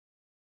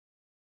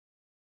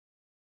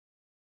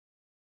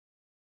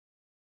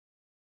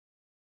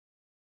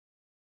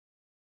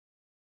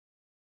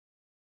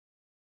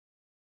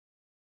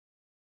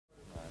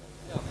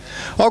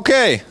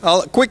Okay,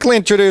 I'll quickly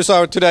introduce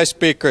our today's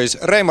speaker is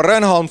Reima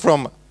Rönnholm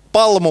from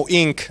Palmu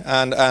Inc.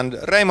 And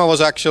Reima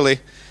was actually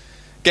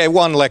gave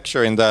one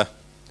lecture in the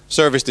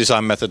service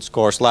design methods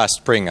course last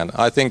spring, and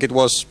I think it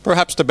was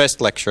perhaps the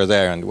best lecture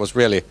there, and it was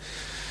really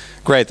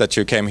great that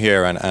you came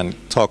here and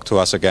talked to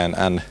us again.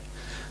 And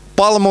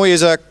Palmu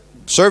is a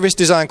service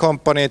design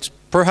company. It's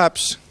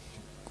perhaps,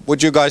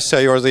 would you guys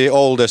say you're the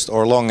oldest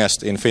or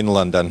longest in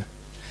Finland? And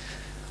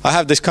I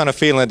have this kind of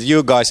feeling that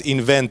you guys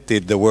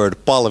invented the word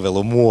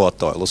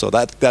palvelumuotoilu, so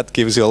that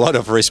gives you a lot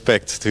of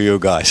respect to you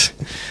guys.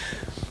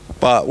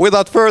 But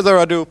without further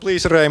ado,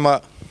 please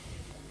Reima,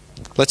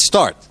 let's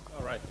start.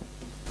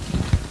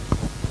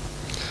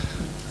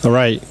 All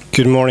right.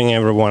 Good morning,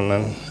 everyone,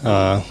 and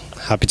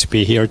happy to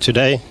be here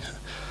today.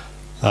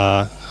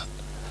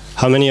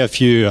 How many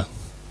of you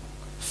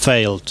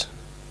failed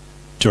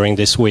during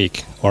this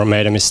week or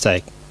made a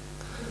mistake?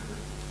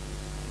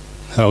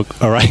 Oh,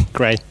 all right,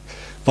 great.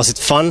 Was it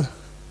fun?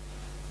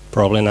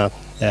 Probably not.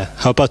 Yeah.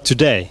 How about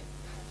today?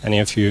 Any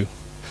of you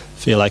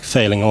feel like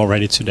failing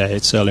already today?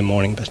 It's early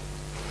morning, but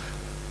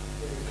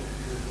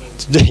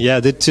today,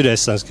 yeah, today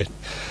sounds good.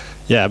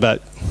 Yeah,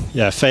 but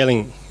yeah,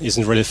 failing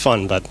isn't really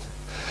fun. But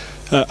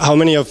how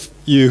many of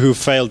you who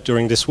failed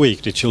during this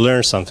week, did you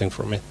learn something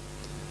from it?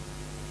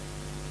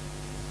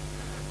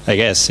 I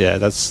guess, yeah.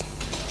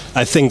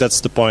 I think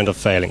that's the point of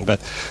failing. But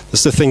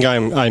that's the thing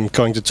I'm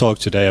going to talk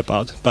today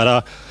about.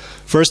 But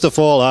first of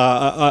all,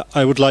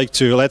 I would like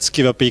to let's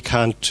give a big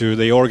hand to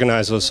the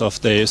organizers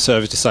of the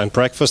Service Design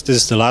Breakfast. This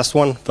is the last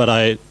one, but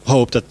I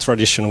hope that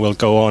tradition will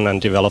go on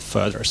and develop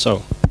further.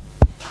 So.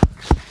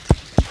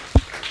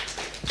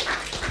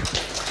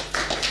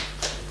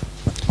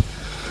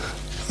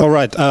 All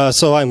right,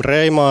 so I'm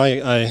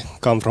Reima. I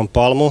come from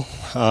Palmu.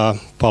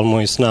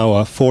 Palmu is now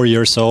a 4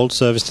 years old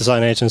service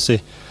design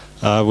agency.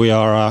 We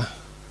are,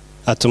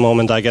 at the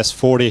moment, I guess,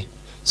 40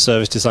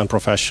 service design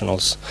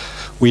professionals.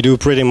 We do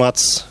pretty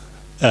much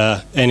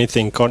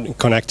anything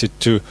connected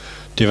to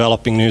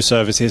developing new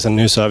services and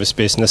new service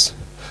business,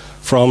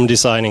 from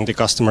designing the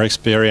customer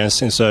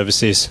experience in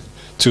services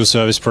to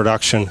service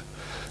production,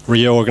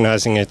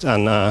 reorganizing it,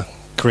 and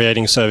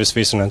creating service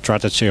vision and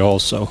strategy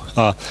also.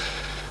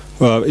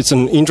 It's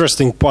an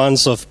interesting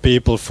bunch of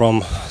people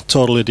from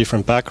totally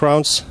different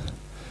backgrounds,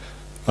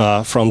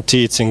 from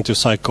teaching to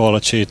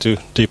psychology to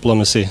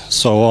diplomacy,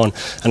 so on.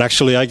 And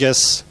actually, I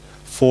guess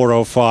 4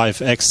 or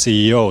 5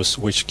 ex-CEOs,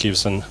 which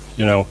gives an,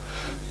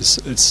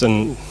 it's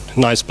a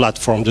nice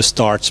platform to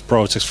start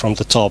projects from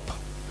the top,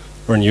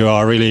 when you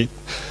are really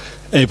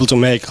able to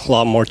make a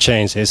lot more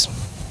changes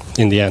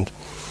in the end.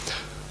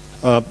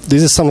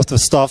 This is some of the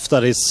stuff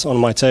that is on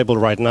my table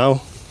right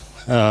now.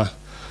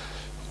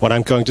 What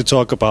I'm going to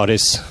talk about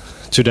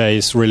today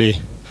is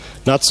really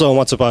not so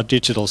much about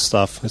digital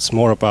stuff. It's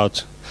more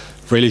about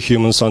really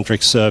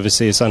human-centric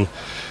services. And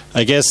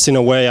I guess in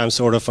a way I'm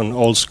sort of an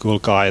old school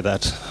guy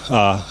that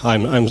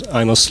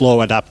I'm a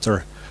slow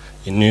adapter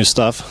in new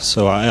stuff.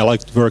 So I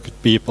like to work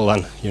with people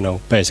and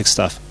basic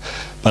stuff.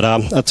 But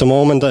at the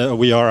moment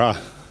we are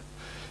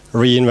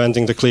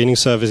reinventing the cleaning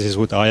services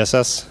with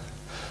ISS.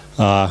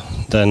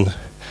 Then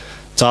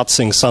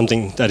touching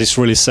something that is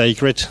really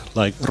sacred,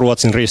 like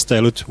Ruotsin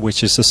risteilyt,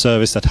 which is a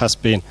service that has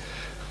been,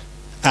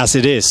 as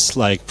it is,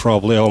 like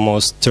probably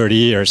almost 30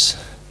 years.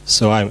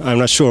 So I'm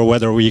not sure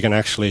whether we can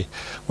actually,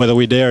 whether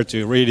we dare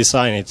to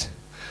redesign it,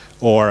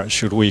 or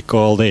should we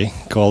call the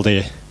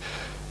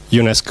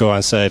UNESCO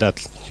and say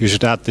that you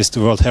should add this to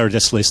World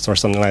Heritage List or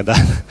something like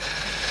that.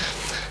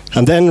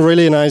 And then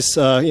really nice,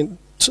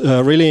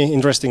 really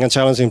interesting and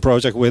challenging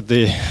project with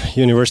the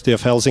University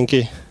of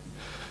Helsinki,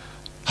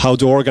 how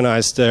to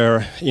organize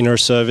their inner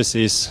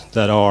services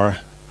that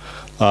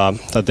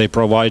they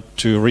provide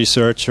to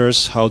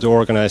researchers, how to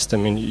organize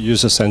them in a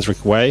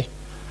user-centric way.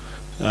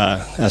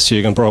 As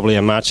you can probably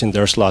imagine,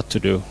 there's a lot to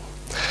do.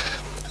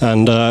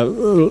 And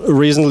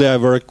recently I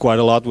worked quite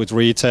a lot with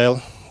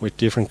retail, with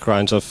different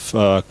kinds of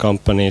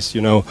companies,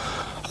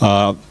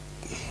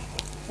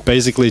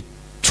 basically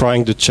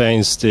trying to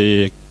change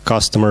the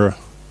customer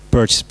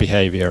purchase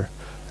behavior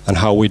and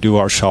how we do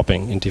our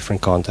shopping in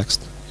different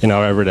contexts in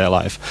our everyday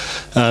life.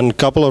 And a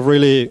couple of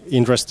really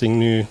interesting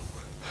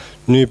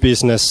new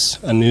business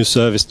and new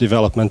service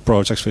development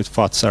projects with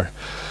Fazer.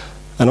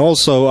 And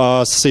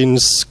also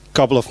since a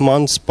couple of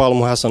months,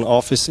 Palmu has an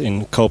office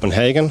in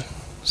Copenhagen.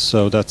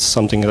 So that's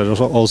something that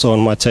is also on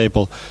my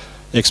table,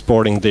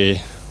 exporting the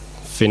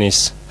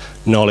Finnish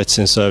knowledge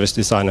in service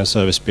design and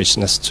service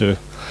business to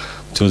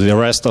the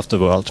rest of the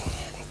world.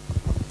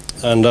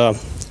 And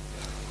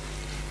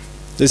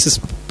this is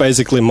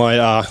basically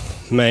my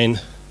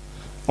main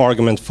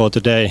argument for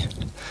today.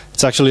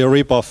 It's actually a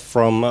rip-off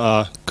from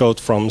a quote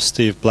from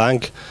Steve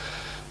Blank,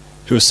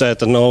 who said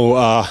that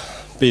no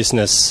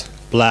business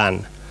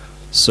plan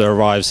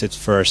survives its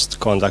first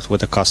contact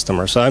with the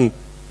customer. So I'm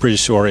pretty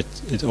sure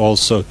it's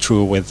also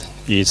true with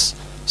each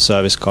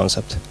service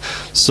concept.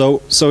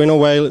 So in a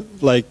way,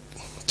 like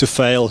to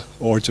fail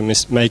or to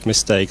make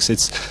mistakes,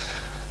 it's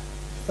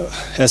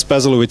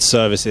especially with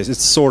services,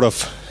 it's sort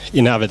of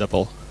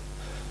inevitable.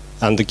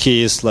 And the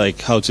key is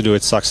like how to do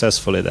it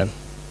successfully then.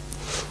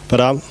 But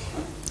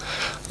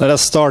let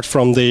us start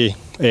from the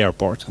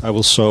airport. I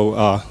will show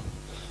a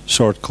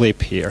short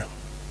clip here.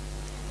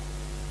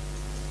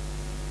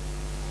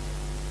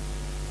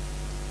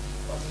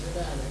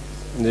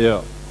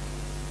 Yeah.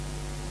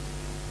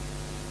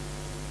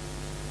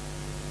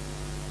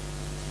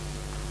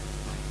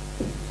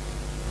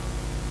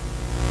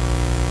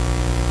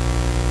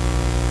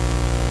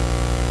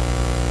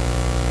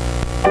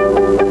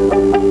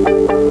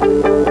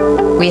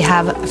 We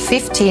have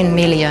 15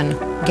 million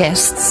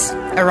guests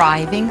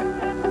arriving,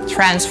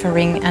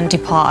 transferring and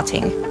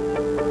departing.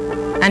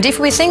 And if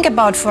we think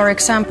about, for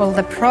example,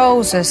 the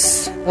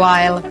process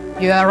while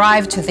you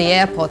arrive to the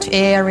airport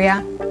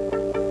area,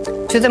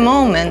 to the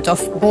moment of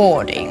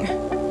boarding,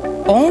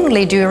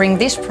 only during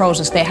this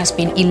process there has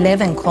been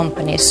 11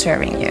 companies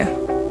serving you.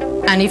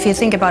 And if you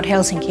think about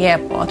Helsinki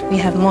Airport, we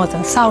have more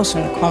than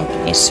 1,000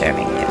 companies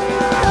serving you.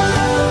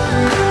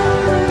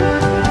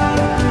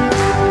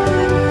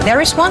 There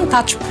is one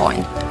touch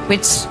point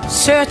which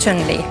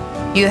certainly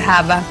you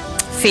have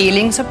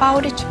feelings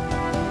about it,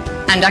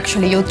 and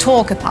actually you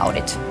talk about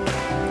it,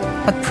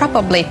 but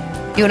probably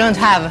you don't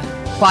have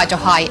quite a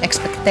high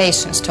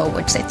expectations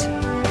towards it.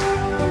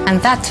 And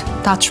that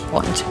touch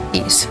point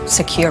is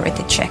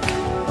security check.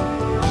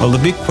 Well, the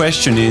big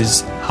question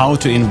is how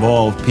to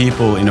involve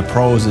people in a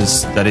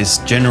process that is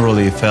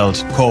generally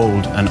felt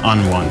cold and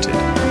unwanted.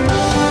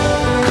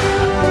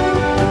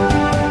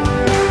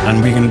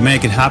 And we can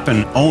make it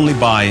happen only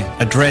by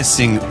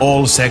addressing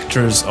all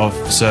sectors of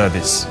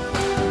service: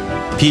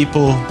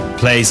 people,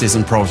 places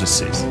and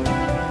processes.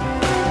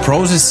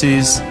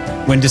 Processes,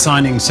 when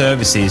designing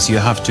services, you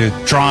have to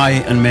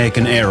try and make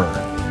an error.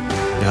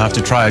 You have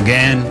to try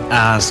again,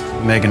 ask,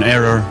 make an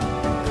error,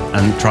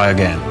 and try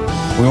again.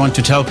 We want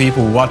to tell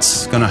people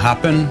what's going to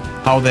happen,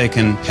 how they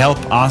can help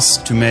us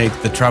to make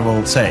the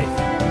travel safe.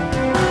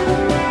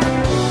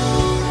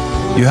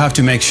 You have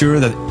to make sure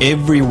that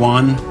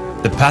everyone,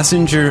 the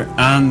passenger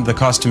and the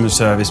customer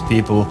service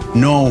people,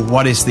 know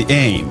what is the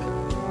aim.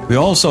 We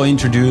also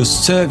introduce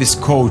service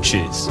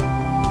coaches.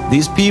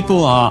 These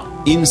people are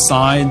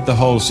inside the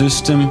whole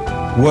system,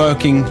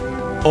 working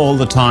all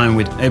the time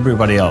with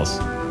everybody else.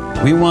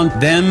 We want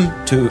them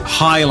to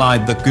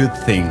highlight the good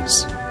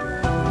things.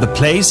 The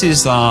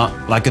places are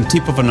like a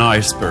tip of an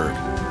iceberg.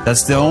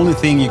 That's the only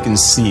thing you can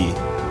see.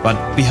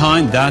 But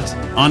behind that,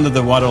 under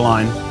the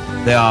waterline,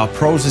 there are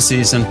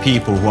processes and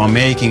people who are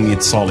making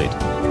it solid.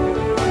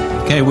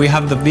 Okay, we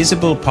have the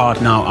visible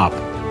part now up.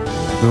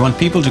 We want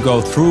people to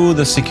go through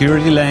the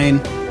security lane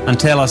and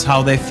tell us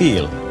how they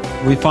feel.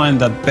 We find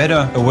that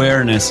better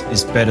awareness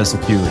is better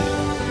security.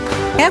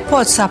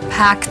 Airports are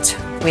packed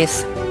with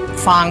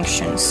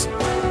functions,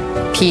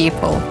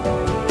 people,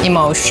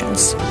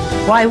 emotions.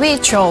 Why we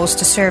chose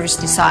the service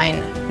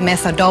design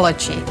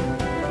methodology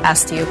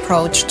as the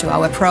approach to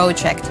our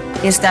project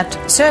is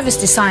that service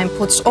design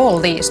puts all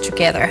these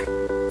together.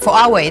 For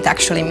our it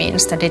actually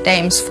means that it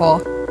aims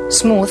for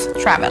smooth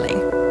traveling.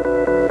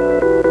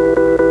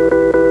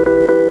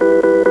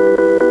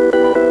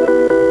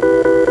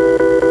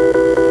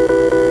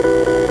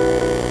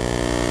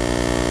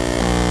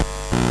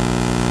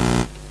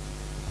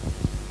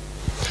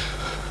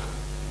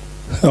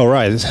 All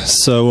right,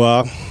 so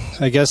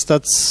I guess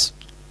that's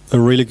a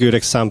really good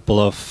example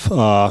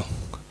of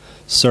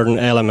certain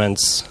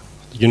elements,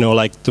 you know,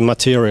 like the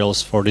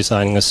materials for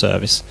designing a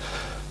service.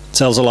 It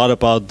tells a lot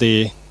about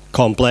the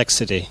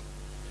complexity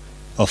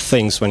of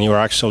things when you're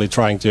actually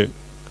trying to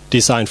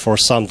design for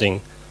something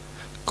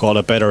called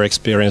a better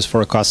experience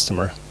for a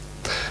customer.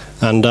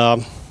 And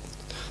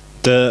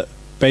the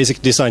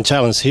basic design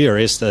challenge here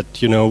is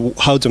that, you know,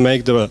 how to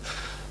make the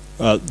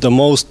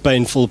most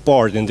painful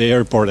part in the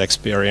airport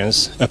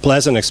experience a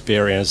pleasant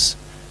experience,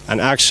 and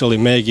actually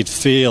make it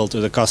feel to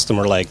the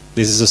customer like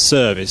this is a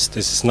service,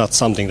 this is not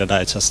something that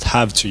I just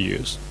have to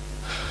use.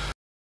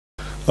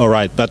 All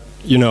right, but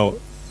you know,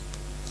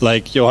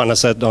 like Johanna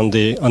said on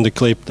the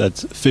clip, that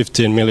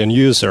 15 million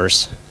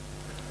users,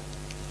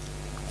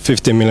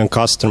 15 million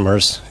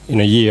customers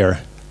in a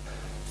year,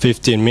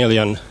 15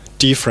 million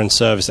different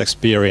service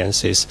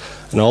experiences,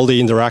 and all the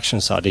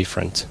interactions are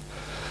different.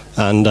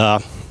 And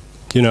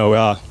you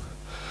know,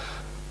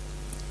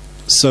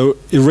 so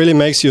it really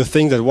makes you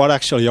think that what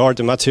actually are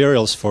the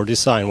materials for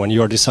design when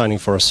you are designing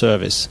for a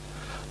service.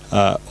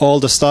 All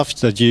the stuff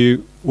that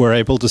you were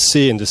able to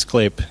see in this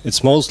clip,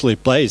 it's mostly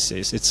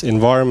places, it's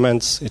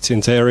environments, it's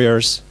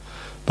interiors,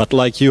 but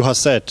like you have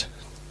said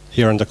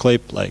here in the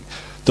clip, like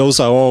those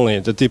are only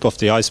the tip of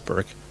the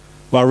iceberg.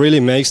 What really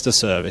makes the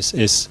service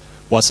is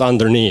what's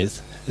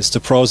underneath, it's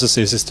the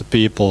processes, it's the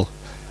people,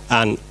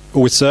 and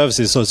with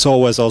services it's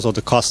always also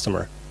the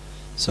customer.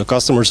 So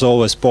customers are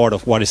always part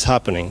of what is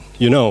happening.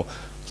 You know,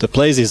 the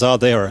places are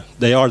there,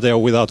 they are there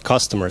without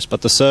customers,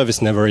 but the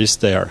service never is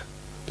there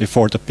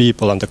before the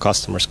people and the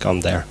customers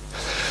come there.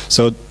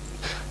 So,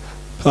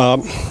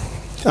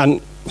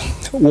 and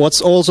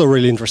what's also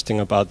really interesting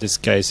about this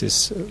case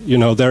is, you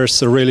know,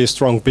 there's a really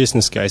strong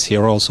business case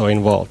here also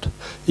involved.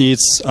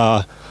 Each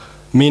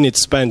minute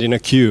spent in a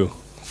queue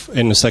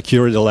in a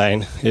security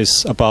lane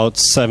is about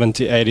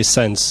 70-80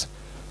 cents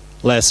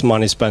less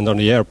money spent on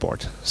the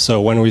airport.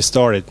 So when we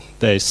started,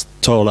 they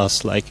told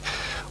us, like,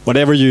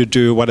 whatever you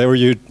do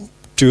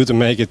to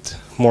make it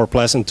more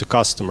pleasant to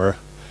customer,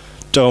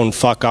 don't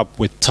fuck up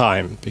with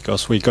time,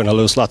 because we're going to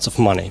lose lots of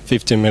money,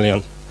 15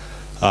 million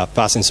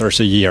passengers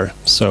a year,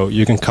 so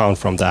you can count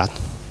from that.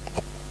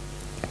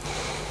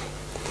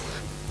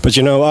 But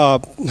you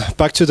know,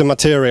 back to the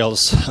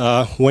materials.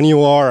 When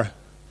you are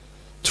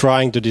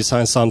trying to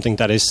design something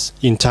that is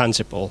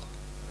intangible,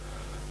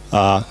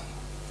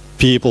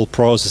 people,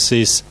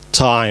 processes,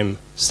 time,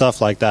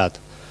 stuff like that,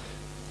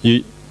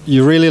 you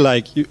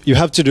really you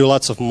have to do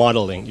lots of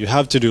modeling. You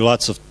have to do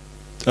lots of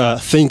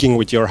thinking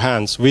with your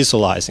hands,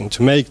 visualizing,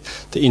 to make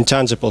the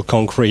intangible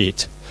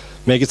concrete,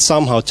 make it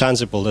somehow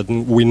tangible, that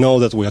we know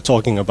that we are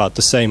talking about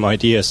the same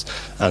ideas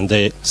and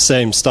the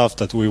same stuff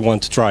that we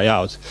want to try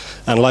out.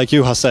 And like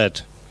Juha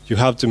said, you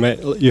have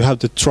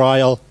to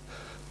trial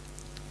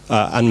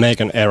and make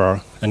an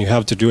error, and you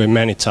have to do it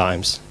many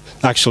times,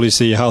 actually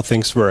see how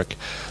things work.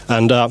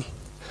 And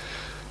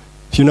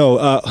you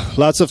know,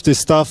 lots of this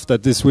stuff,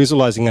 that this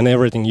visualizing and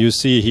everything you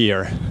see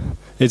here,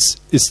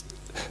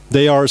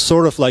 they are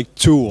sort of like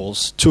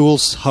tools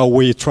how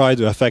we try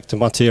to affect the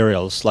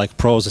materials, like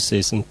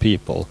processes and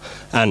people,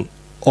 and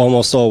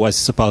almost always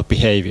it's about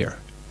behavior.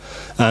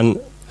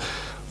 And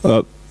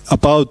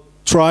about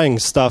trying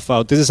stuff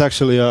out, this is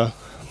actually a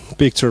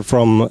picture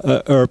from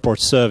an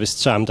airport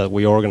service jam that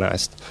we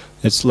organized.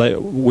 It's like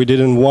we did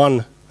in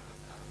one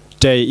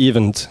day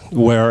event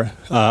where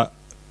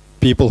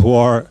people who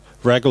are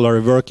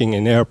regularly working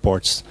in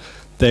airports,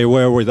 they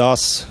were with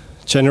us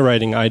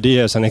generating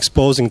ideas and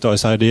exposing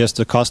those ideas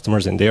to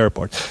customers in the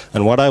airport.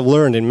 And what I've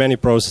learned in many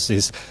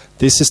processes,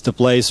 this is the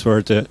place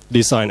where the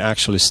design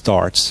actually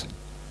starts.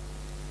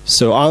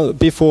 So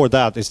before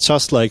that, it's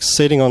just like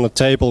sitting on the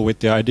table with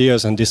the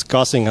ideas and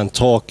discussing and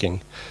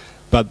talking.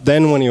 But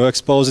then when you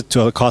expose it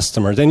to a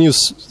customer, then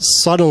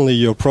suddenly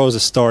your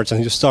process starts,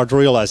 and you start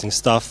realizing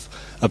stuff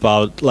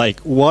about, like,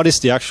 what is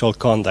the actual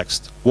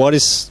context? What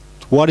is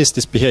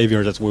this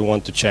behavior that we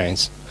want to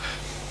change?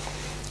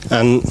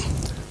 And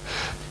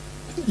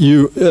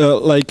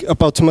like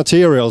about the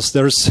materials,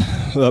 there's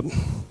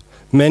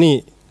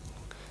many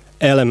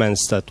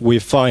elements that we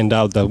find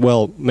out that,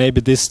 well,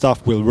 maybe this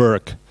stuff will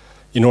work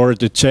in order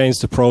to change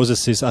the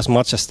processes as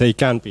much as they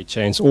can be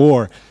changed,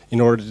 or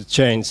in order to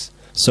change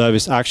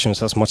service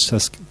actions as much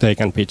as they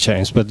can be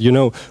changed. But you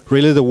know,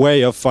 really the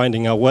way of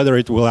finding out whether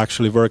it will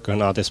actually work or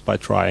not is by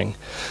trying.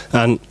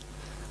 And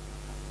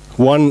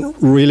one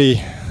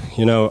really,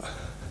 you know,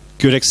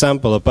 good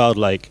example about,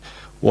 like,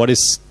 what the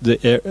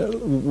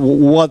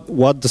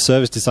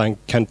service design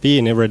can be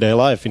in everyday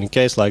life in a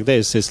case like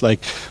this is,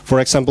 like,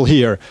 for example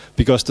here,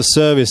 because the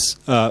service,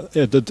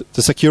 the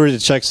security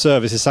check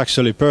service is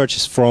actually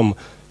purchased from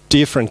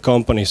different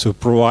companies who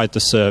provide the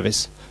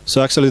service.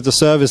 So actually the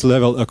service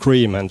level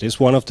agreement is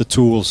one of the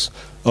tools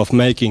of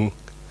making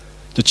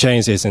the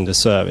changes in the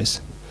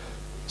service.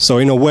 So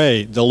in a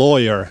way, the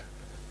lawyer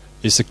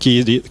is a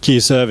key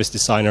service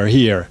designer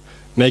here,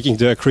 making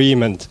the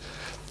agreement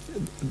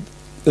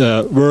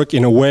work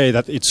in a way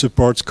that it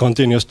supports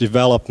continuous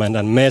development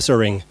and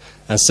measuring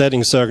and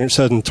setting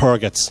certain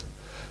targets,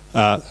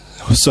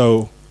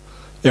 so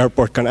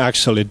airport can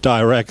actually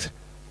direct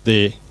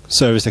the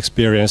service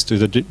experience to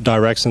the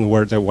direction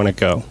where they want to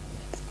go.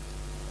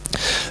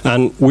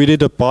 And we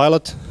did a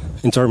pilot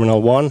in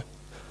Terminal 1,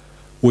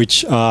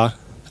 which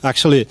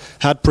actually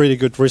had pretty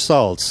good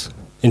results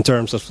in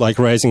terms of, like,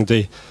 raising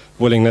the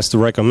willingness to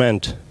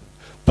recommend.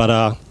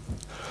 But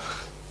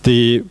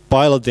the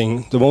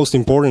piloting, the most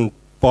important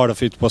part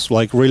of it was,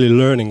 like, really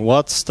learning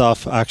what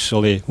stuff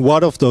actually,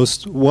 what of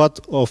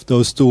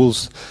those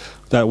tools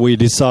that we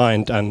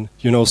designed, and,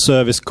 you know,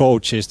 service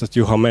coaches that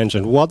Juha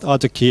mentioned, what are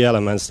the key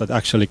elements that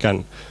actually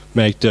can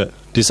make the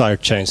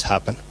desired change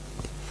happen.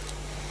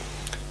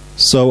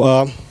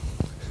 So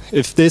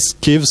if this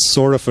gives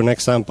sort of an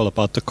example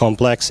about the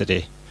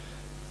complexity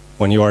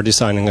when you are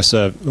designing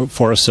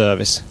for a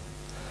service.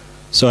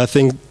 So I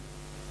think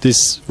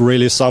this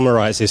really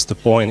summarizes the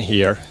point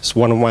here. It's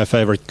one of my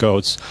favorite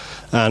quotes.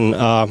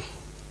 And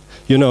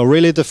you know,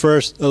 really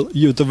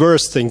the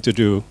worst thing to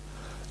do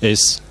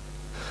is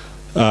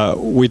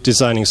with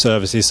designing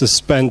services is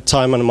spend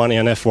time and money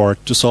and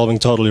effort to solving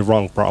totally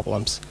wrong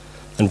problems.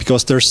 And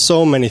because there's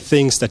so many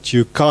things that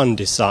you can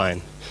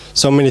design,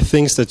 so many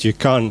things that you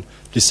can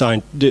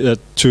design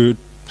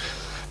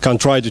can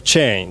try to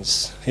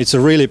change, it's a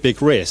really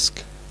big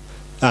risk.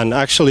 And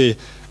actually,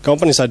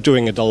 companies are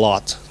doing it a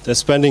lot.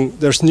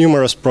 There's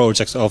numerous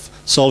projects of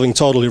solving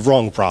totally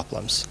wrong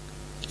problems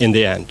in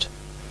the end.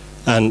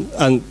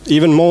 And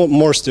even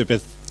more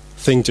stupid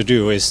thing to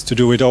do is to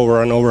do it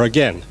over and over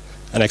again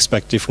and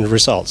expect different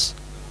results.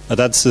 But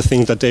that's the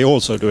thing that they're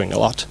also doing a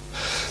lot.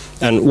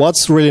 And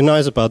what's really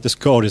nice about this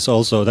code is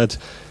also that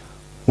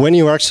when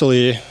you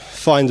actually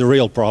find the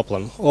real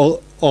problem,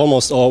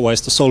 almost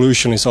always the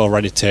solution is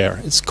already there.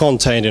 It's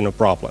contained in a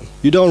problem.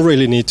 You don't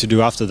really need to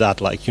do after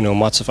that, like, you know,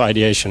 much of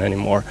ideation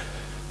anymore.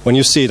 When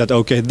you see that,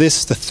 okay, this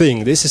is the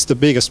thing, this is the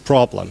biggest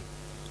problem,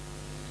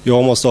 you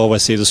almost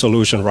always see the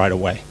solution right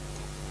away.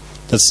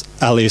 That's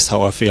at least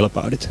how I feel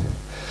about it.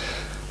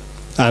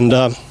 And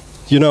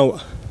you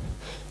know,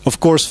 of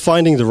course,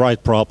 finding the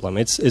right problem,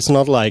 it's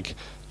not like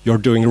you're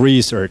doing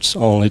research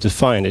only to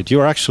find it.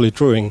 You're actually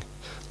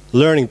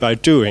learning by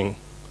doing,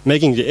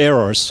 making the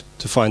errors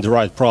to find the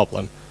right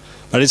problem.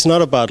 But it's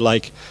not about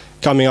like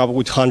coming up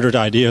with 100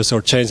 ideas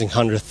or changing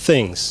 100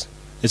 things.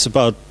 It's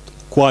about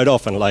quite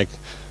often like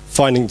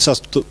finding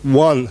just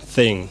one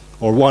thing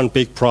or one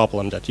big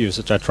problem that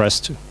users address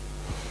to.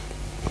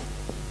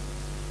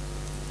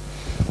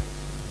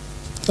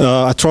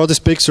 I draw this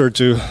picture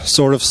to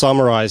sort of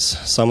summarize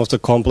some of the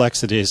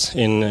complexities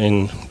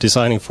in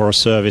designing for a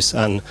service,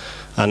 and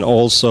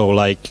also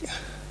like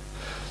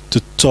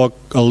to talk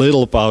a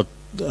little about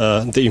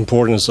the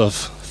importance of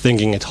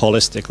thinking it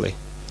holistically,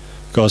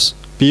 because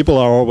people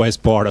are always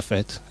part of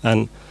it,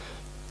 and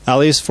at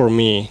least for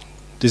me,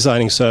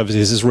 designing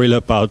services is really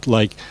about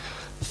like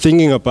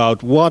thinking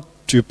about what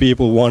do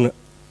people want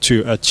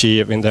to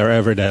achieve in their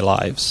everyday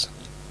lives,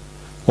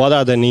 what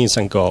are their needs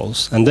and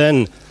goals, and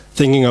then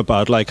thinking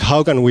about like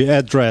how can we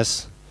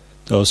address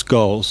those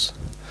goals,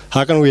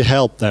 how can we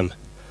help them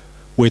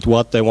with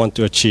what they want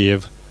to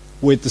achieve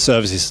with the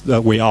services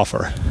that we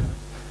offer.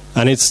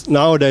 And it's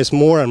nowadays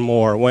more and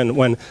more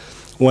when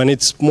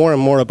it's more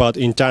and more about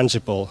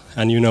intangible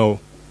and, you know,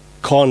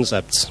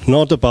 concepts,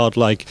 not about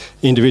like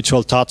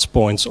individual touch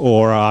points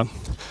or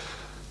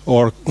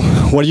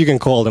what you can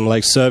call them,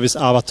 like service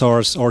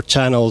avatars or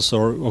channels,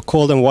 or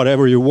call them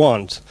whatever you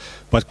want.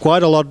 But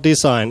quite a lot of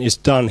design is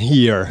done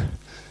here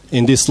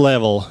in this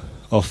level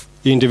of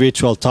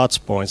individual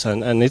touch points,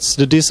 and it's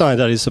the design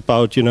that is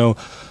about, you know,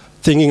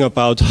 thinking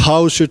about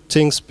how should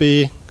things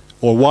be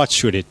or what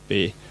should it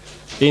be,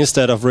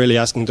 instead of really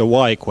asking the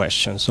why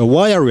question. So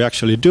why are we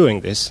actually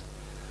doing this?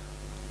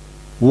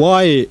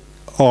 Why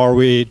are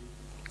we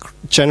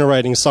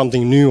generating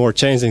something new or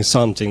changing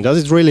something?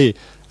 Does it really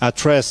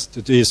address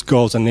to these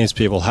goals and needs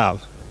people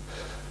have?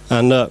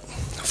 And a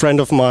friend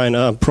of mine,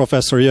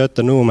 Professor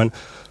Götte Newman,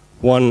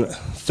 one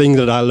thing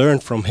that I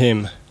learned from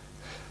him,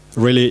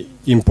 really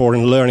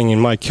important learning in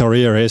my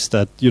career, is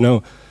that, you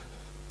know,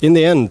 in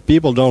the end,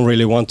 people don't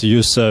really want to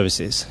use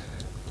services.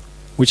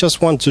 We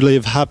just want to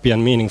live happy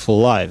and meaningful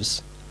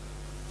lives.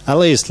 At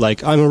least,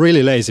 like, I'm a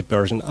really lazy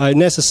person. I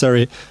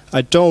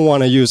don't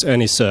want to use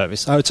any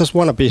service. I just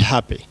want to be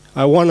happy.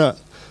 I want to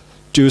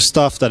do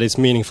stuff that is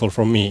meaningful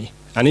for me.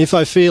 And if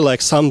I feel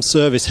like some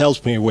service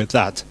helps me with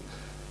that,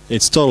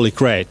 it's totally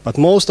great. But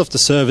most of the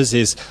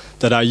services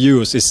that I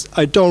use is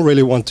I don't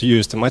really want to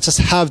use them. I just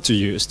have to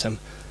use them.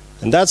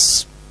 And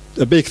that's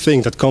a big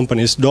thing that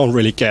companies don't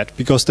really get,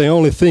 because they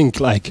only think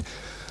like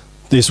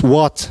these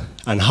what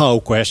and how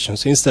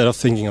questions instead of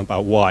thinking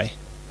about why.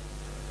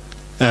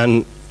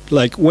 And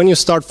like when you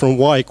start from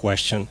why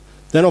question,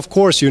 then of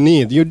course you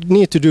need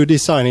to do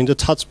design in the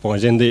touch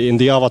points, in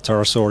the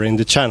avatars or in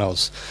the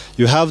channels.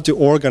 You have to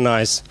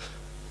organize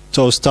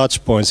those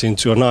touch points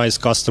into a nice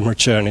customer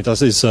journey.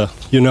 That is a,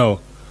 you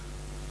know,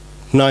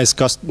 nice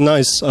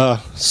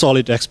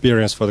solid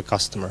experience for the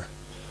customer.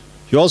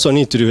 You also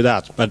need to do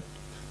that, but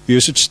you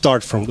should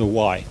start from the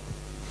why.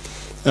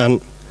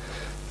 And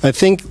I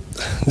think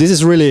this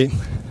is really,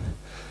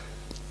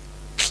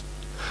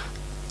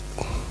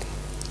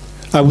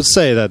 I would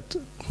say that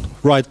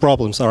right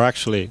problems are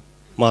actually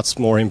much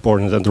more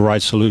important than the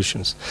right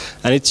solutions.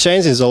 And it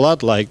changes a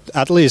lot, like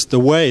at least the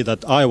way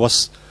that I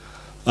was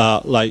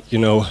like, you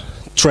know,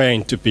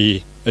 trained to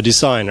be a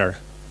designer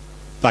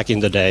back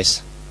in the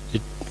days.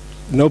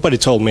 Nobody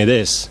told me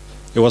this.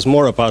 It was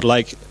more about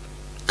like,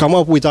 come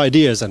up with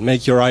ideas and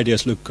make your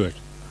ideas look good.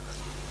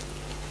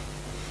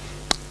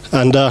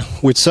 And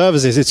with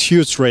services, it's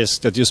huge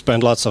risk that you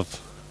spend lots of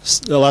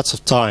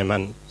time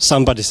and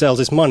somebody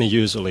else's money,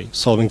 usually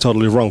solving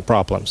totally wrong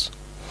problems.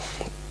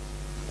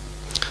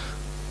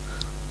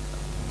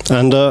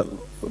 And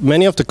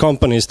many of the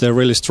companies, they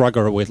really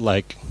struggle with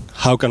like,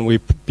 how can we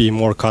be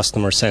more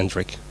customer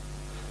centric?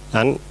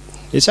 And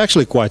it's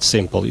actually quite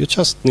simple. You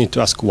just need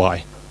to ask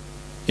why,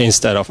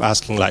 instead of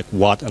asking like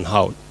what and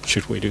how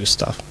should we do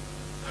stuff.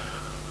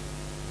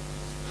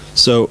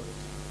 So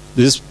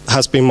this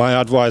has been my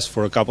advice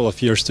for a couple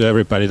of years to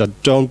everybody,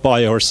 that don't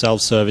buy or sell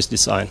service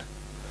design.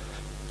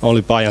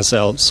 Only buy and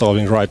sell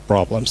solving right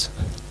problems.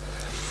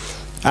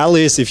 At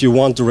least if you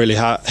want to really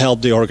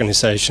help the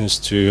organizations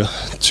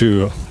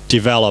to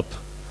develop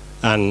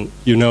and,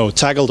 you know,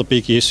 tackle the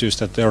big issues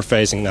that they're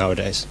facing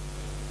nowadays.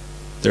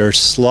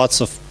 There's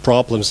lots of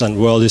problems and the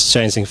world is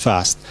changing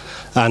fast.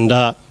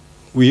 And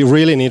we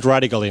really need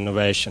radical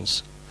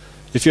innovations.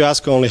 If you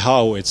ask only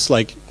how, it's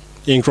like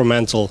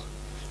incremental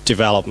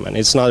development.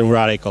 It's not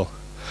radical.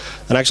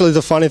 And actually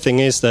the funny thing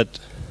is that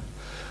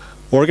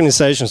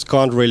organizations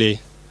can't really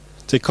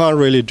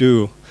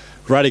do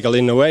radical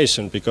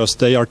innovation because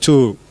they are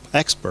too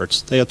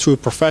experts. They are too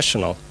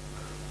professional.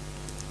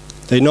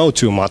 They know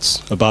too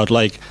much about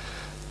like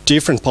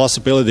different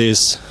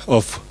possibilities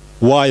of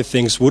why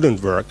things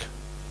wouldn't work.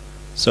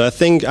 So I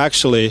think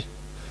actually,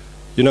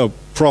 you know,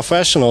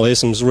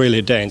 professionalism is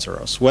really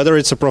dangerous. Whether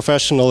it's a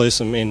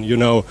professionalism in, you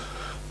know,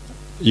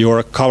 you're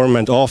a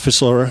government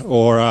officer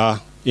or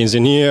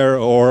engineer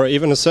or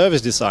even a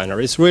service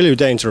designer, it's really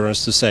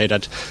dangerous to say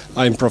that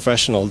I'm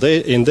professional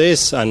in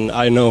this and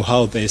I know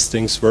how these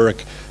things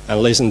work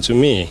and listen to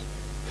me.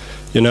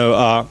 You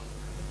know,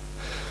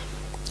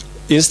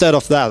 instead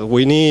of that,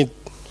 we need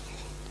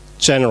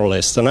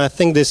generalists, and I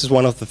think this is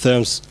one of the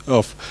terms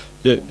of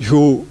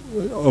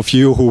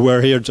you who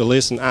were here to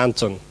listen.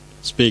 Anton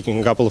speaking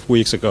a couple of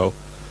weeks ago,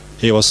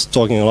 he was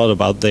talking a lot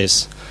about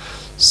this.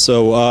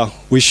 So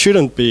we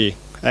shouldn't be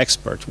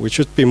experts. We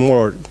should be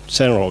more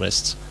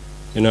generalists.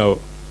 You know,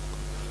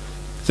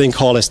 think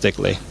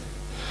holistically.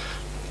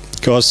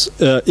 Because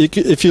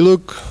if you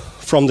look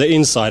from the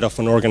inside of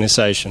an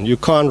organization, you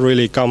can't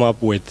really come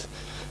up with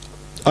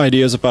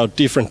ideas about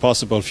different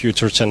possible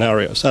future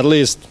scenarios. At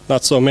least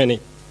not so many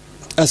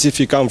as if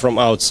you come from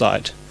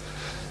outside.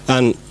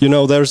 And you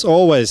know, there's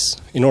always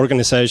in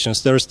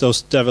organizations there's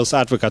those devil's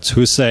advocates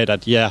who say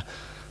that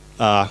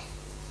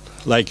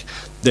like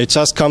they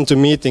just come to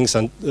meetings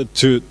and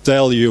to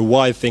tell you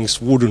why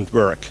things wouldn't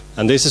work.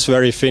 And this is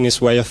very Finnish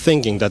way of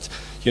thinking, that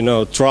you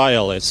know,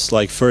 trial is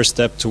like first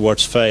step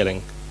towards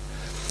failing,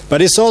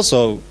 but it's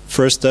also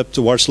first step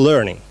towards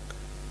learning.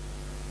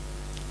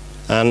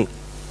 And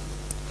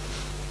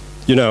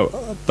you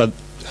know, but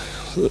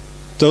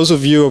those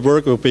of you who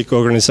work with big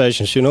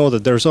organizations, you know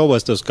that there's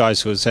always those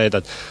guys who say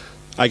that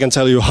I can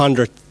tell you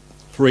 100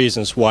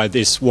 reasons why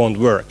this won't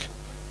work,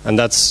 and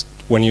that's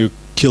when you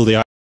kill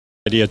the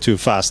idea too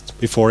fast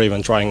before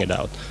even trying it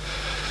out.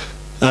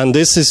 And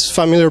this is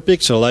familiar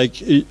picture, like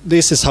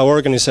this is how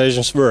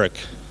organizations work.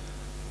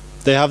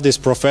 They have these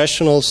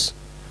professionals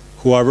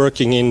who are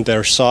working in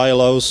their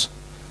silos,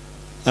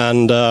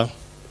 and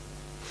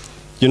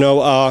you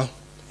know,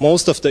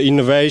 most of the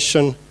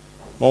innovation,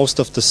 most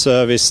of the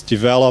service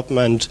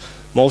development,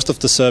 most of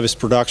the service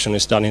production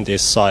is done in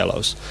these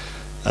silos.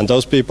 And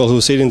those people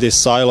who sit in these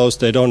silos,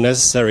 they don't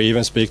necessarily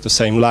even speak the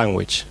same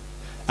language.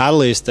 At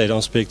least they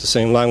don't speak the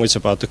same language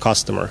about the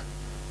customer.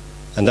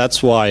 And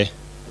that's why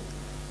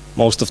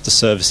most of the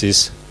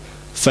services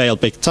fail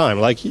big time.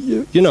 Like,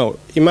 you know,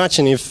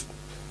 imagine if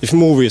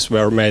movies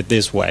were made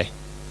this way.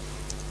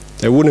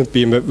 They wouldn't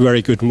be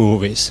very good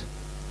movies.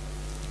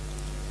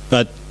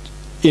 But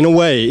in a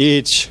way,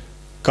 each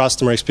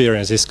customer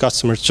experience, this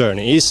customer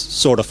journey is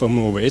sort of a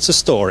movie. It's a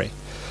story.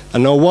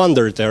 And no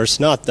wonder there's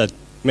not that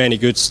many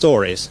good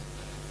stories,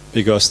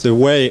 because the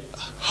way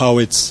how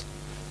it's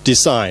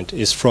designed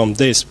is from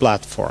this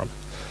platform.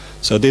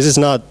 So this is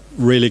not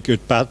really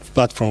good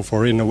platform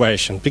for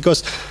innovation,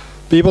 because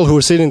people who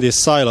sit in these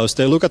silos,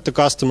 they look at the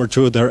customer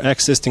through their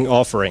existing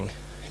offering.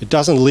 It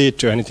doesn't lead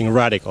to anything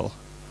radical.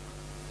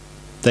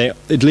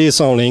 It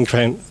leads only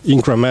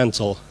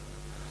incremental,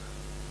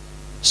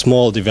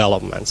 small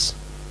developments.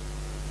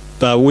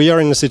 But we are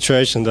in a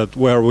situation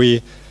where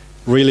we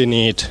really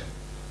need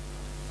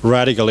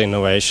radical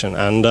innovation,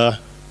 and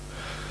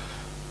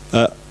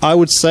I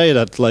would say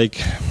that,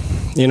 like,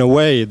 in a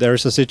way,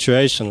 there's a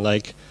situation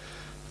like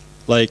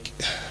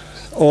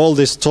all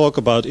this talk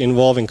about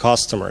involving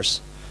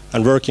customers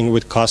and working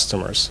with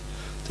customers.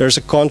 There's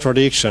a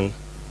contradiction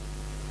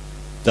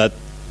that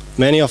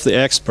many of the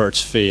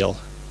experts feel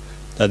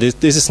that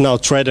this is now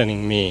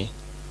threatening me,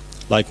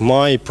 like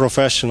my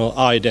professional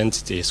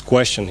identity is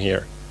questioned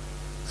here.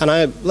 And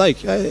I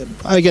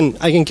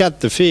can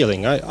get the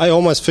feeling. I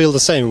almost feel the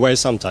same way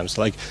sometimes.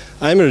 Like,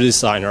 I'm a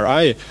designer.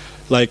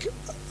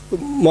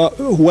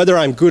 Whether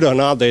I'm good or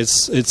not,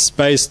 it's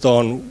based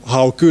on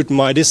how good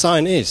my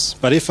design is.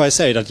 But if I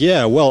say that,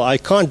 yeah, well, I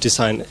can't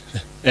design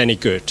any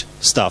good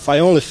stuff, I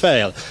only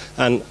fail,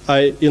 and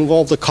I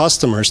involve the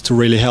customers to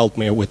really help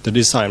me with the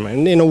design.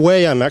 And in a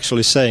way, I'm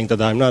actually saying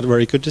that I'm not a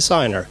very good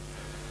designer.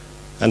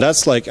 And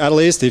that's like, at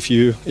least if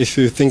you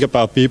think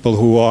about people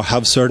who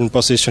have certain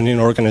position in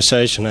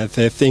organization, and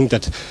they think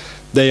that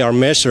they are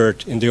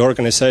measured in the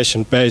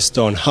organization based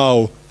on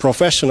how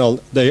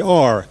professional they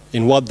are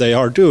in what they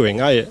are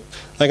doing, I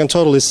can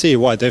totally see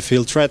why they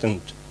feel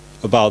threatened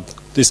about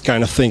this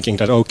kind of thinking,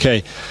 that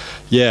okay,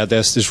 yeah,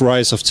 there's this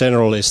rise of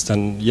generalists,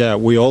 and yeah,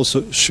 we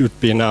also should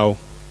be now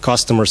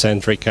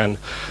customer-centric and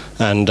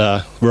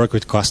work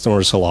with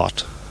customers a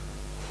lot.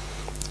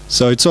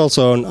 So it's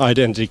also an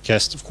identity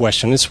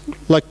question. It's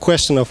like a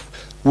question of,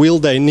 will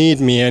they need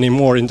me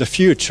anymore in the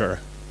future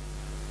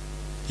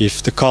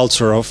if the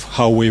culture of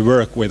how we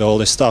work with all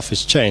this stuff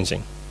is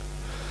changing?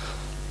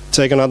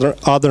 Take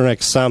another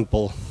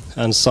example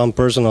and some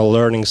personal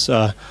learnings.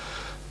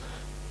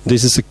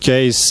 This is a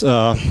case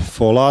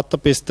for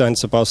Laattapiste, and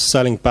it's about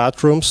selling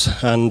bathrooms.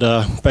 And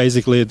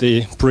basically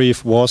the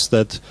brief was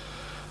that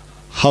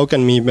how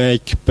can we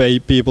pay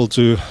people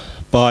to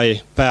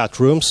buy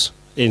bathrooms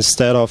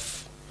instead of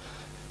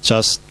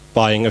just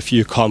buying a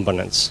few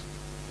components.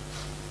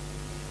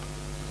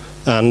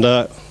 And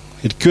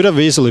it could have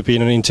easily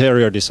been an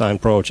interior design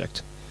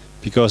project,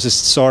 because it's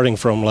starting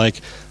from like,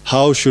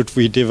 how should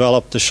we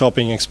develop the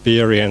shopping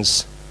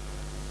experience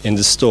in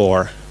the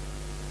store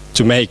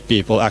to make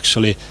people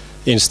actually,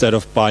 instead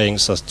of buying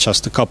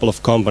just a couple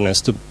of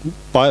components, to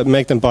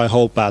make them buy a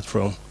whole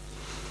bathroom.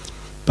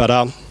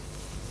 But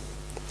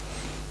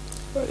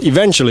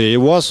eventually it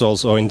was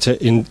also in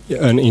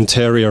an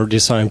interior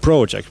design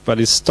project, but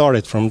it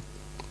started from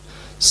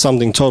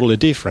something totally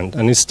different,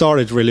 and it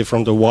started really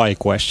from the why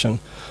question.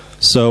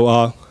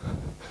 So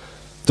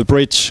the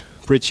bridge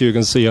you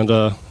can see on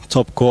the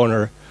top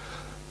corner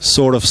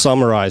sort of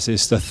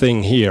summarizes the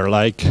thing here.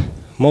 Like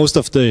most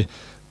of the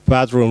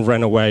bathroom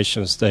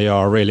renovations, they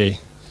are really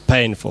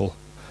painful,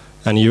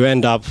 and you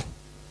end up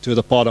to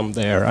the bottom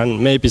there, and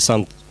maybe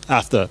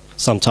after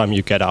some time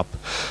you get up.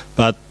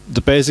 But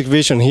the basic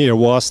vision here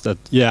was that,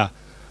 yeah,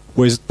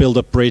 we build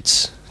a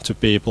bridge to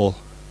people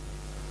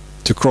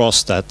to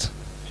cross that,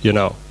 you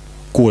know,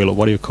 kuilu,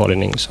 what do you call it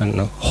in English? I don't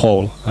know,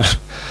 hole,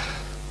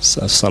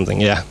 so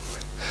something, yeah.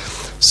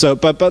 So,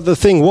 but the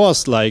thing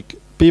was, like,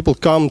 people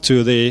come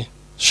to the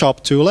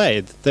shop too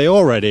late. They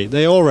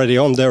already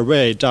on their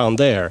way down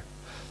there.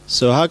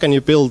 So how can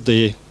you build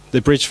the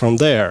bridge from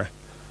there?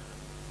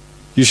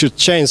 You should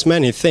change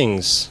many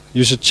things.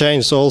 You should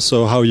change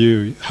also how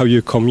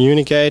you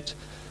communicate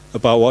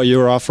about what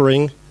you're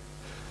offering.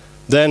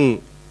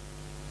 Then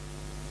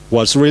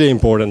what's really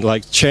important,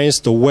 like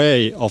change the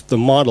way of the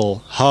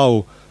model,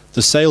 how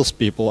the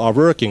salespeople are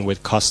working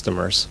with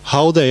customers,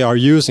 how they are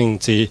using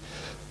the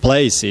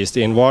places,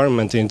 the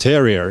environment, the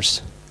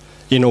interiors,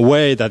 in a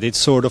way that it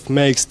sort of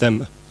makes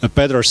them a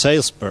better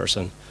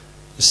salesperson.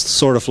 It's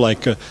sort of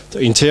like the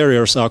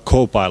interiors are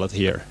co-pilot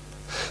here.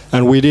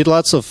 And we did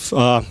lots of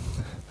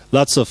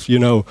you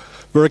know,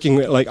 working,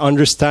 like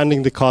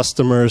understanding the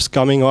customers,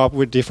 coming up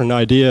with different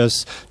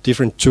ideas,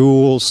 different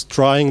tools,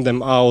 trying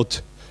them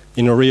out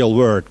in a real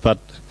world. But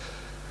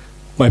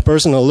my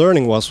personal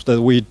learning was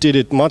that we did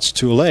it much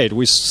too late.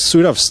 We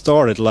should have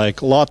started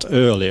like a lot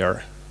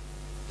earlier.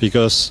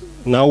 Because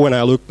now when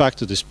I look back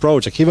to this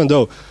project, even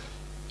though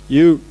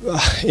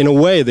in a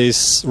way,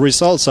 these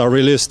results are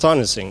really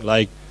astonishing.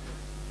 Like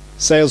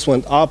sales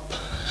went up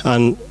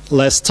and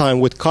less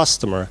time with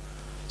customer.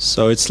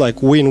 So it's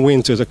like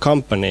win-win to the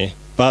company.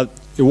 But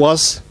it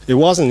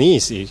wasn't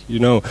easy, you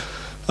know.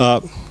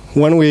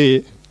 When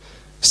we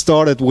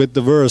started with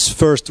the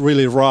first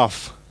really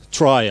rough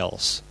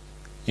trials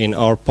in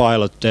our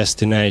pilot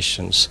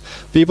destinations,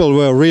 people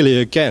were really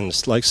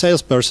against, like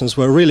salespersons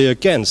were really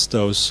against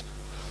those,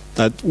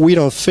 that we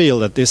don't feel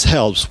that this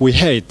helps, we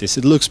hate this,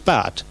 it looks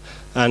bad.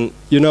 And,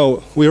 you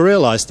know, we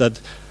realized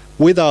that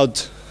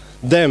without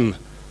them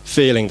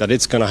feeling that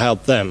it's going to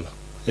help them,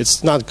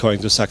 it's not going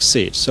to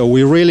succeed. So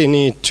we really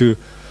need to,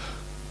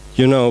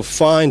 you know,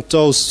 find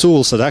those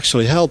tools that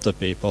actually help the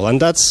people. And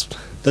that's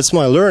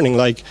my learning,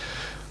 like,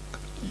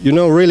 you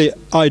know, really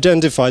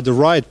identify the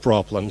right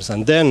problems,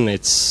 and then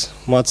it's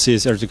much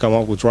easier to come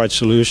up with right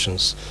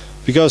solutions.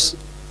 Because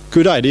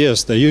good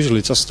ideas, they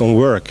usually just don't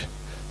work.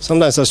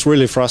 Sometimes that's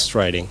really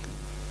frustrating.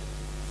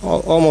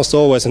 Almost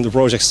always in the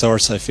project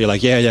starts, I feel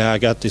like, yeah, I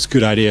got these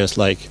good ideas,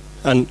 like,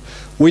 and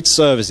with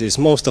services,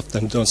 most of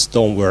them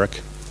don't work.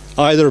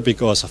 Either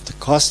because of the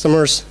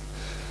customers,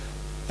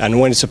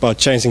 and when it's about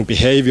changing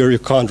behavior, you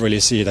can't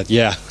really see that,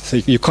 yeah,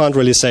 you can't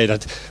really say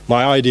that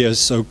my idea is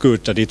so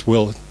good that it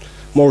will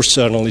most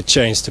certainly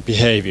change the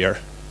behavior.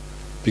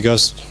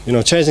 Because, you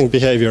know, changing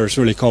behavior is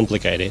really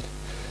complicated.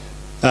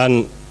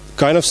 And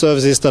kind of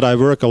services that I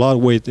work a lot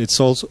with, it's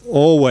also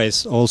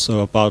always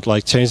about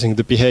like changing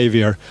the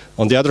behavior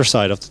on the other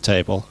side of the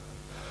table.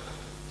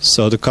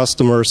 So the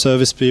customer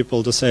service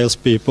people, the sales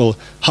people,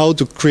 how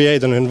to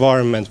create an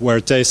environment where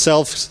they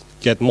self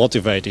get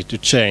motivated to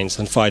change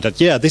and find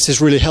that, yeah, this is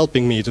really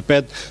helping me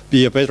to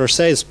be a better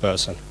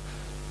salesperson.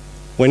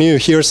 When you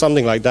hear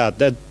something like that,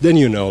 then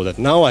you know that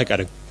now I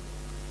got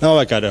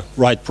a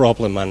right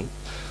problem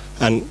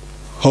and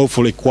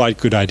hopefully quite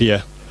good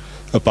idea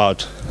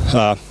about.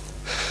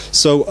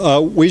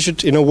 So we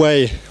should, in a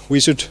way, we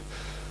should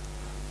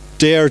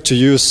dare to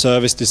use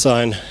service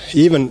design,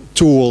 even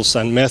tools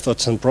and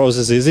methods and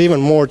processes, even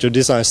more to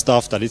design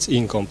stuff that is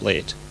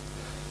incomplete.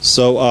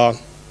 So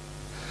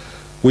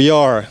we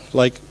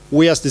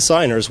as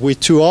designers,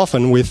 too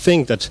often we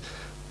think that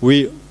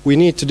we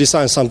need to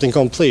design something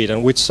complete,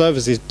 and with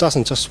services it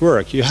doesn't just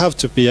work. You have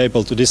to be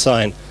able to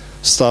design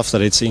stuff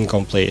that it's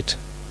incomplete,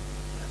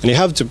 and you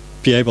have to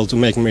be able to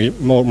make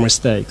more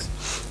mistakes.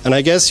 And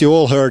I guess you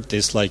all heard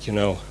this, like, you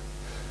know,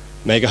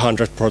 make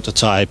 100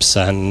 prototypes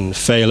and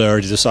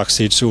failure to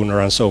succeed sooner,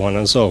 and so on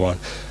and so on.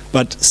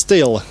 But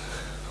still,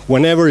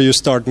 whenever you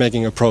start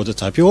making a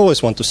prototype, you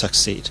always want to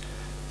succeed.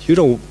 You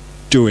don't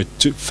do it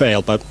to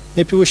fail, but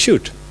maybe we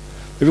should.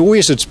 Maybe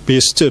we should be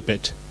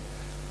stupid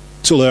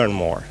to learn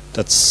more.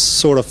 That's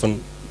sort of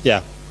an,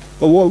 yeah.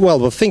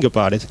 Well, think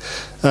about it.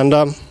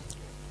 And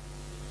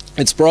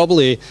it's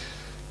probably,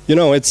 you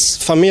know, it's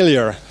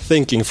familiar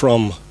thinking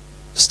from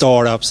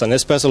startups, and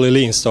especially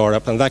lean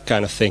startup and that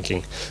kind of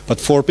thinking. But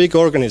for big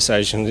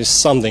organizations, it's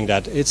something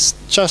that it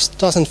just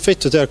doesn't fit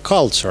to their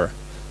culture.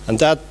 And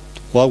that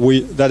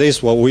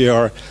is what we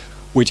are,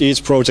 with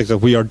each project that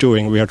we are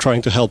doing, we are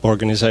trying to help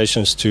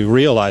organizations to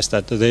realize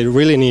that they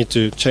really need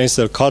to change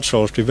their culture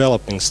of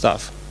developing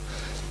stuff.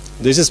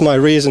 This is my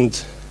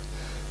recent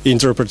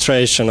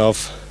interpretation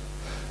of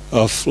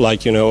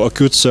like, you know, a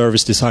good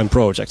service design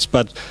projects.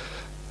 But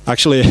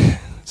actually,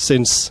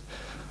 since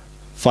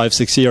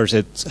 5-6 years,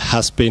 it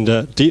has been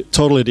a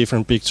totally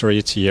different picture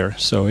each year.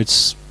 So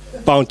it's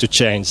bound to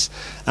change.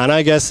 And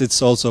I guess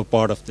it's also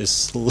part of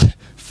this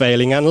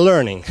failing and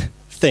learning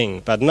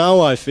thing. But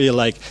now I feel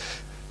like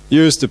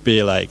used to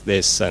be like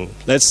this, and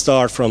let's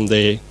start from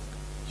the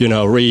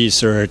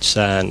research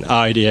and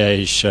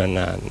ideation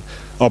and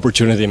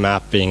opportunity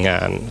mapping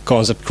and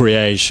concept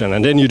creation,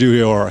 and then you do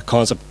your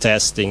concept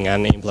testing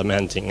and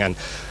implementing and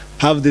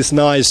have this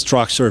nice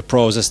structured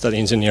process that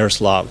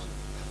engineers love.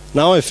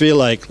 Now I feel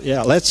like,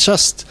 yeah, let's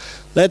just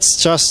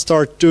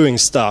start doing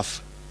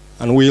stuff,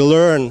 and we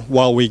learn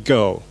while we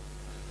go.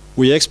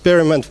 We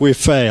experiment, we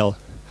fail,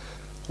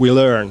 we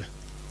learn.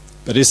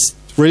 But it's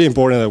really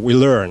important that we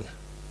learn.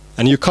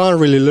 And you can't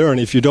really learn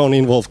if you don't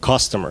involve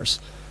customers.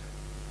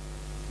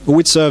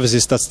 With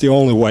services, that's the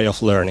only way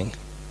of learning.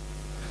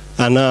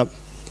 And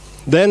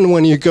then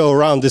when you go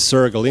around this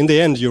circle, in the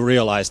end you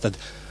realize that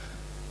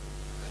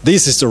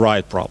this is the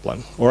right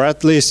problem. Or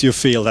at least you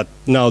feel that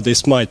now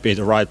this might be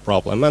the right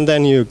problem. And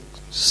then you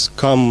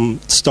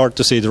start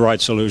to see the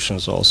right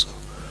solutions also.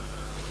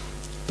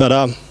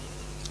 But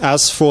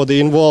as for the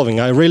involving,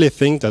 I really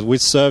think that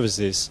with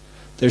services,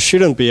 there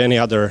shouldn't be any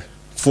other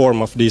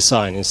form of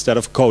design instead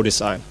of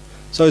co-design.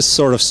 So it's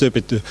sort of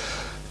stupid to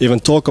even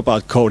talk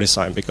about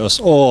co-design, because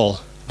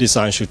all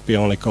design should be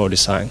only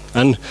co-design.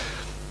 And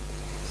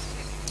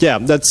yeah,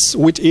 that's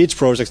with each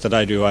project that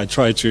I do, I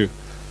try to,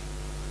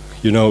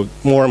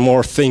 more and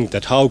more think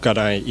that how can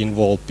I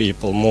involve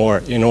people more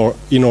in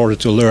order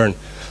to learn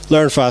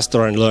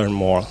faster and learn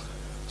more.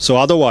 So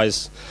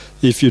otherwise,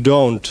 if you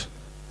don't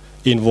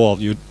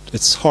involve,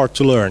 it's hard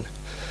to learn.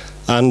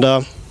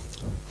 And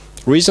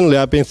recently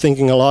I've been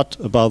thinking a lot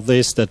about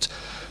this, that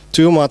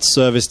too much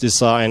service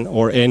design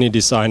or any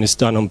design is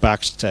done on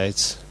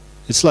backstage.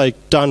 It's like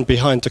done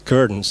behind the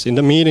curtains, in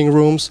the meeting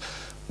rooms,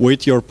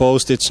 with your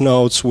post-it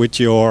notes,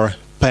 with your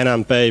pen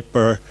and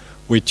paper,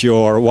 with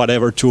your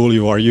whatever tool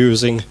you are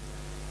using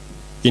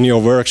in your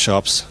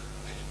workshops.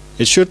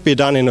 It should be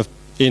done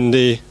in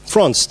the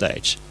front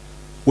stage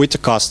with the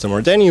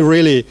customer. Then you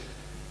really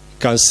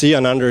can see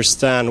and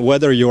understand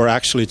whether you are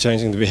actually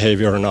changing the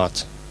behavior or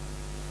not.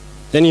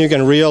 Then you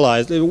can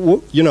realize,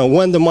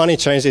 when the money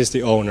changes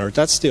the owner,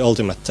 that's the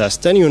ultimate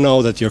test. Then you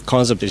know that your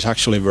concept is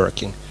actually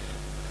working.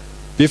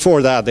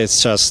 Before that,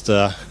 it's just,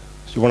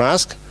 you want to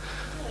ask?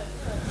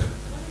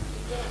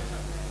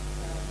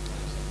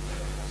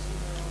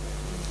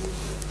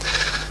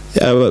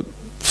 Yeah, but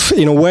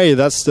in a way,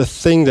 that's the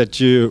thing that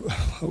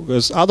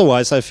because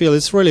otherwise I feel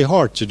it's really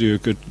hard to do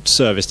good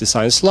service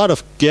design. It's a lot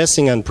of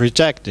guessing and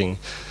predicting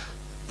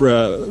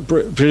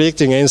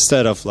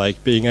instead of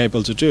like being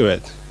able to do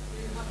it.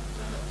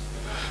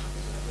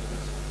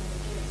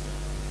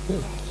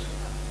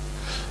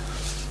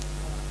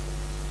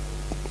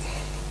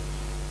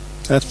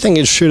 I think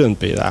it shouldn't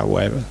be that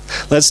way. But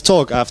let's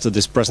talk after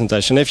this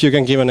presentation. If you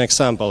can give an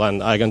example,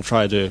 and I can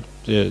try to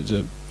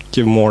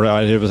give more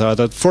idea about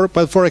that.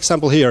 But for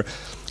example, here,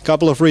 a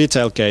couple of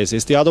retail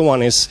cases. The other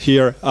one is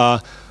here.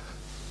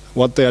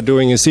 What they are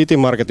doing in City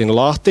Market in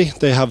Lahti.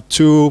 They have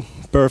 2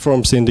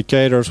 performance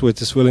indicators,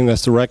 which is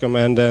willingness to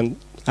recommend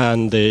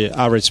and the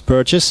average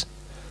purchase.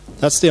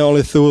 That's the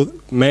only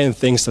 2 main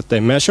things that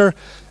they measure.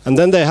 And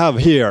then they have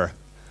here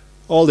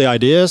all the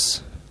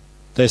ideas.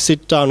 They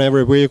sit down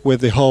every week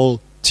with the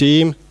whole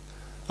team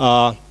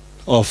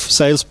of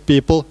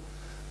salespeople.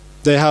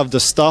 They have the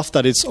stuff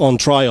that is on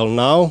trial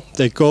now.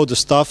 They go the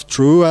stuff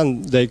through,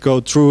 and they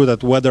go through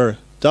that whether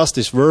does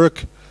this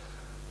work,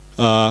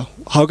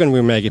 how can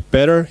we make it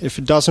better, if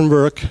it doesn't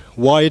work,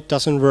 why it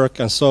doesn't work,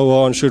 and so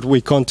on. Should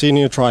we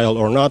continue trial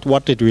or not?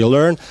 What did we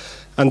learn?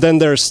 And then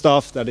there's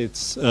stuff that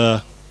it's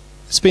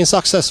been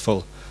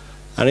successful,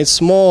 and it's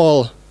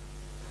small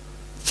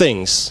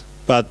things,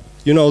 but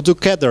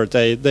together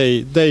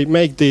they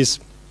make these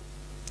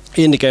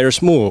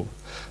indicators move.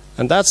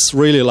 And that's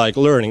really like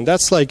learning.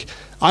 That's like,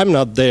 I'm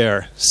not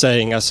there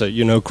saying as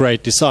a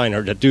great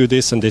designer that do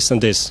this and this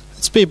and this.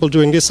 It's people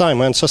doing design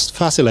and just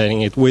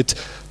facilitating it with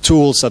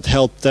tools that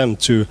help them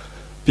to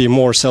be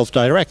more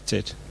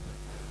self-directed.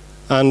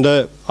 And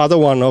the other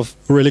one of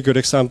really good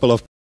example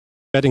of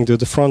getting to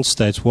the front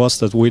stage was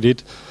that we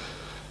did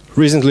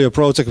recently a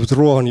project with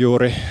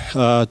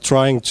Rönnholm,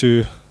 trying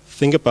to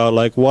think about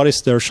like what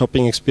is their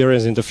shopping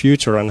experience in the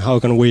future, and how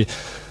can we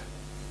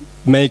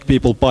make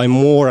people buy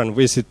more and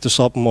visit the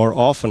shop more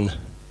often.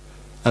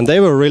 And they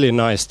were really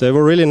nice. They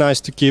were really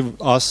nice to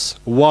give us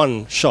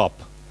 1 shop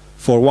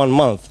for 1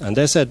 month, and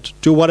they said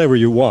do whatever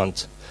you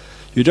want.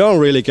 You don't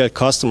really get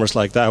customers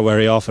like that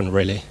very often,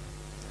 really,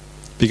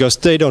 because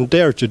they don't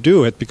dare to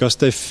do it, because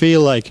they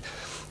feel like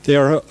they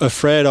are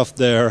afraid of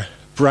their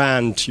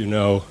brand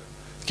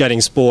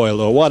getting spoiled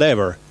or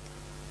whatever.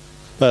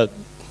 But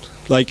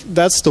like,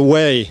 that's the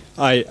way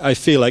I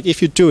feel like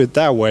if you do it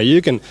that way,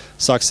 you can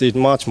succeed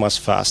much, much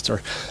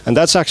faster. And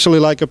that's actually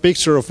like a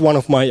picture of one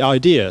of my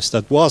ideas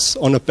that was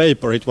on a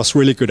paper. It was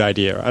really good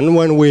idea. And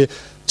when we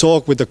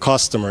talk with the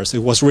customers,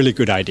 it was really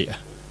good idea.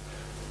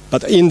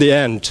 But in the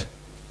end,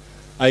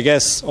 I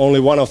guess only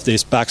one of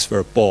these packs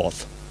were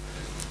bought.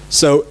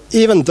 So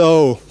even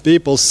though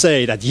people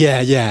say that,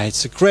 yeah,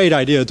 it's a great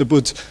idea to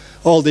put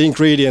all the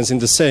ingredients in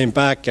the same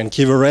bag and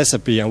give a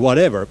recipe and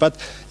whatever, but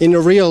in a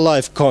real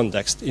life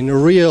context, in a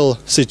real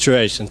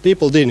situation,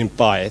 people didn't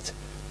buy it.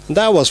 And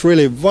that was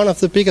really one of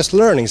the biggest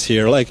learnings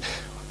here, like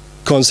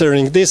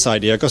concerning this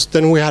idea, because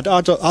then we had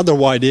other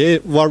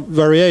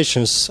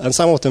variations and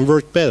some of them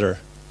worked better.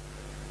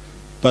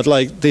 But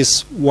like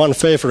this one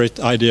favorite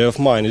idea of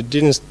mine, it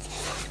didn't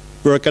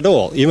work at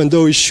all, even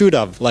though it should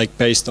have, like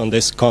based on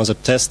this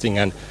concept testing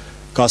and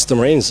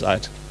customer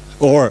insight.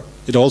 Or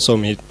it also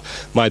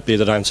might be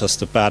that I'm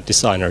just a bad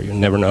designer, you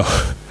never know.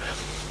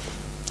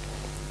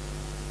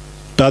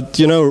 But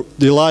you know,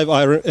 the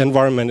live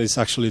environment is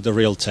actually the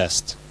real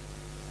test.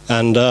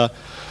 And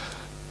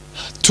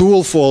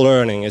tool for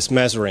learning is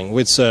measuring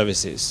with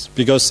services.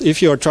 Because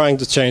if you're trying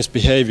to change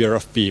behavior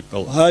of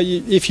people,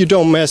 if you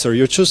don't measure,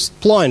 you're just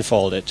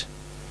blindfolded.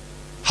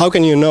 How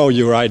can you know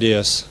your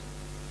ideas?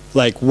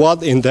 Like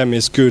what in them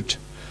is good,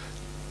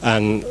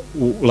 and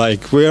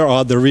like where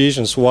are the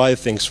reasons why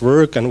things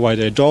work and why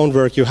they don't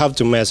work? You have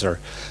to measure.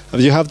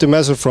 You have to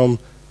measure from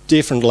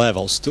different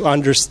levels to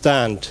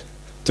understand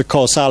the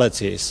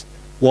causalities,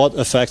 what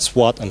affects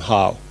what and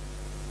how.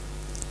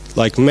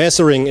 Like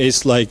measuring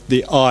is like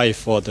the eye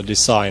for the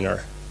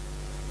designer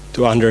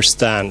to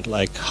understand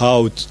like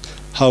how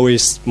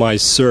is my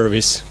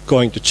service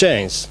going to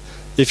change.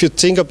 If you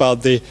think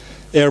about the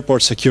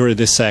airport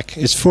security sec,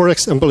 it's, for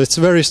example, it's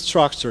a very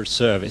structured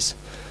service.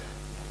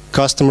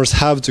 Customers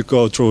have to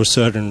go through a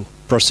certain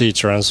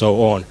procedure and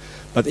so on.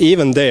 But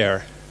even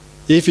there,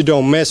 if you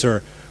don't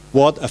measure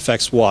what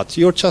affects what,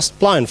 you're just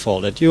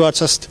blindfolded. You are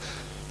just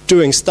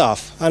doing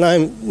stuff.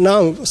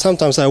 And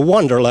sometimes I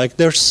wonder, like,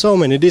 there's so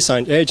many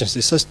design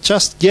agencies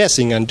just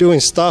guessing and doing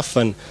stuff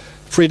and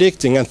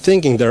predicting and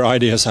thinking their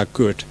ideas are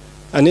good.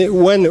 And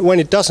when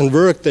it doesn't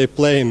work, they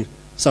blame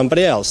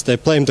somebody else. They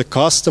blame the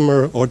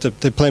customer, or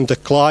they blame the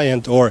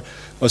client, or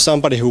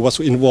somebody who was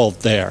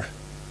involved there.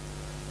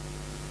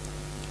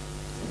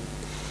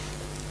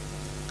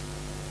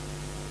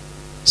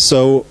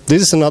 So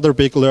this is another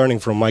big learning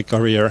from my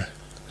career,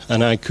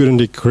 and I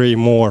couldn't agree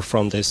more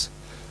from this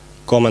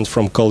comment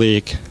from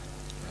colleague.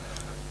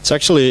 It's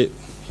actually,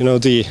 you know,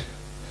 the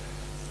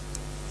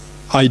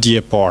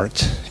idea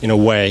part in a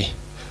way,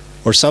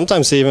 or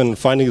sometimes even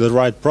finding the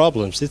right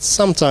problems. It's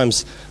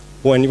sometimes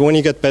when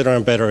you get better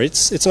and better,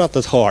 it's not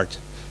that hard.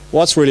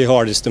 What's really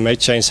hard is to make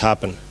change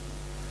happen.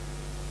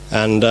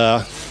 And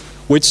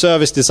with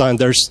service design,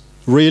 there's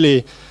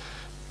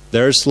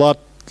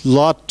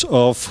lot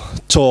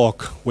of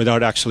talk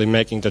without actually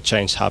making the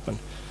change happen.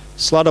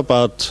 It's a lot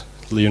about,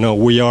 you know,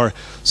 we are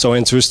so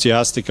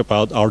enthusiastic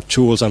about our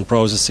tools and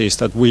processes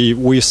that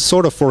we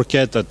sort of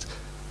forget that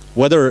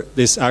whether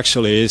this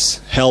actually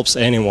helps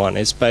anyone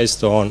is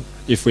based on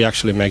if we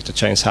actually make the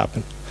change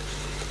happen.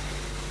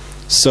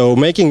 So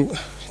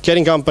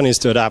getting companies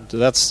to adapt,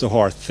 that's the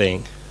hard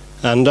thing.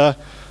 And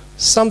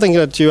something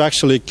that you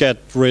actually get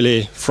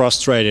really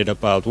frustrated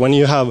about when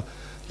you have,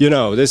 you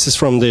know, this is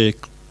from the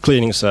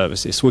cleaning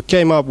services. We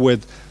came up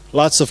with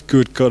lots of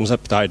good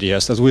concept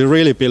ideas that we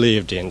really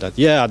believed in, that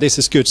yeah, this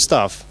is good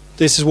stuff,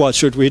 this is what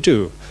should we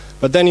do.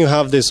 But then you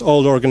have this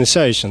old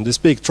organization, this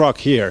big truck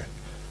here,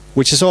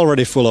 which is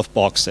already full of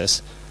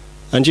boxes.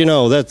 And you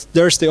know that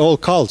there's the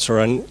old culture,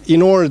 and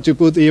in order to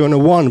put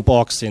even one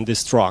box in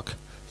this truck,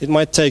 it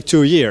might take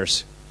 2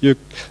 years. You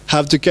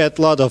have to get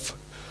a lot of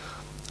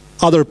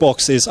other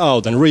boxes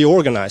out and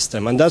reorganize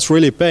them, and that's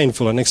really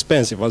painful and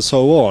expensive and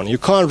so on. You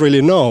can't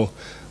really know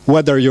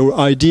whether your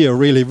idea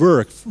really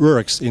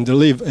works in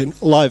the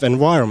live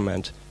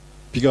environment,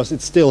 because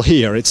it's still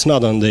here, it's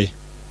not on the,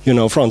 you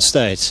know, front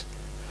stage.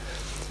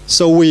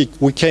 So we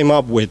came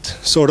up with,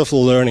 sort of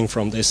learning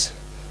from this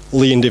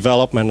lean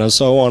development and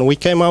so on, we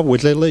came up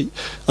with the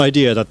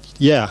idea that,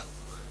 yeah,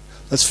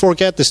 let's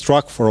forget this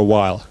truck for a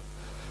while.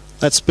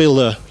 Let's build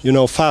a, you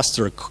know,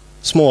 faster,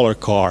 smaller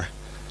car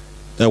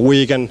that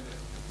we can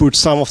put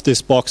some of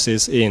these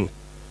boxes in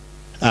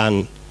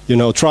and, you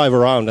know, drive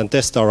around and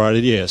test our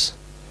ideas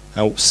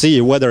and see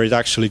whether it's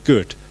actually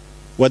good,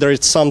 whether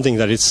it's something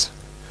that it's,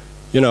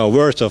 you know,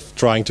 worth of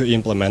trying to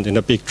implement in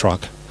a big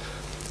truck.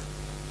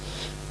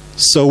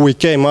 So we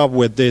came up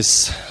with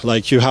this,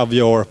 like you have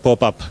your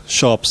pop-up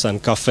shops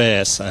and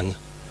cafes, and,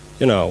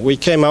 you know, we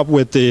came up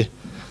with the,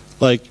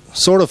 like,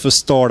 sort of a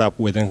startup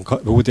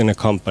within a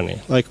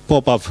company, like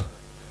pop-up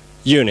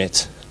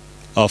unit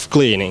of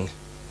cleaning,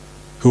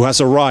 who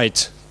has a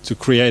right to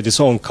create its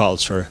own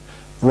culture,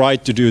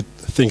 right to do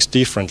things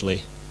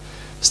differently.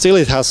 Still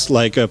it has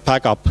like a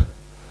backup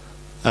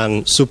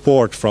and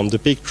support from the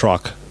big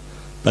truck,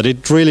 but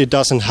it really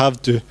doesn't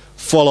have to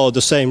follow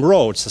the same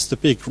roads as the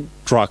big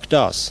truck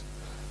does.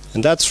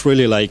 And that's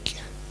really like,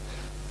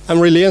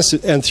 I'm really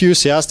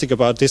enthusiastic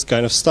about this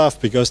kind of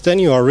stuff, because then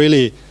you are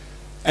really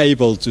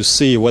able to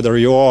see whether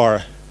you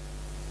are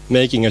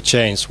making a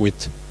change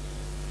with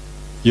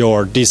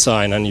your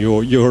design and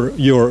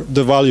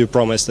the value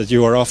promise that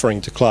you are offering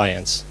to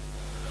clients.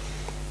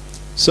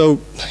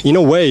 So in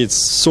a way, it's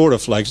sort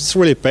of like, it's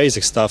really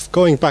basic stuff.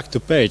 Going back to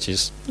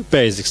basics,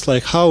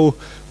 like how,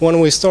 when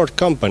we start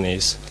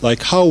companies,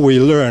 like how we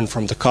learn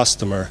from the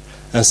customer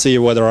and see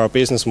whether our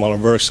business model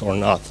works or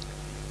not.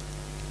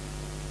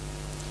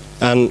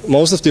 And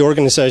most of the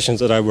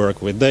organizations that I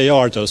work with, they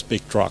are those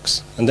big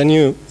trucks. And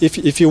then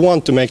if you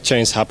want to make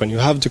change happen, you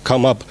have to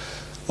come up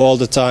all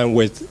the time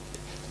with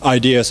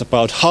ideas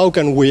about how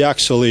can we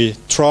actually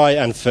try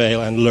and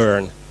fail and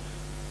learn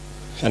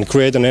and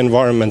create an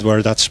environment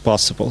where that's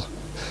possible.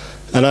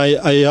 And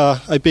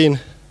I've been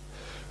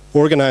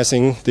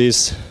organizing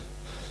these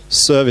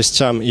service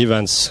jam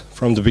events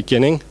from the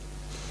beginning.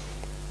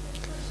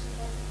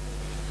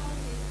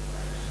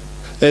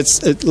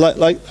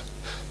 I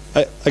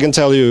can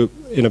tell you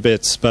in a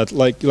bit, but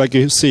like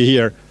you see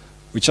here,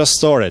 we just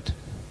started,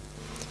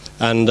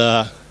 and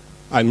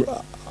I'm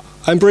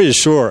pretty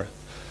sure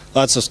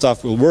lots of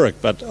stuff will work.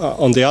 But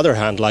on the other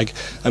hand, like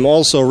I'm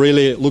also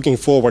really looking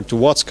forward to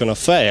what's gonna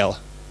fail,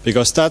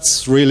 because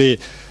that's really,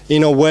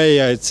 in a way,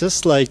 it's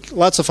just like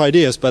lots of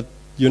ideas. But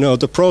you know,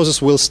 the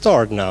process will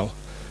start now.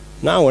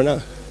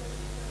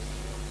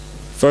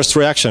 First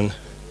reaction.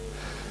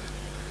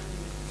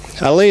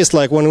 At least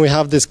like when we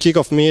have this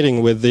kickoff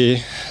meeting with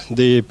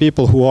the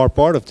people who are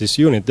part of this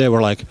unit, they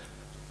were like,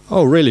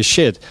 oh really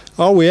shit,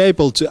 are we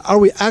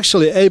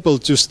actually able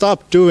to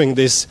stop doing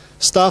this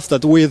stuff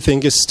that we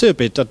think is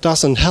stupid, that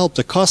doesn't help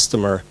the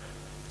customer?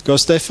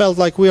 Because they felt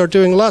like we are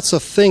doing lots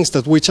of things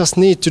that we just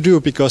need to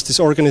do because this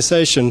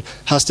organization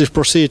has this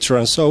procedure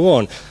and so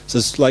on. So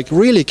it's like,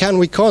 really, can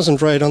we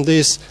concentrate on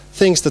these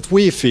things that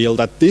we feel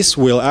that this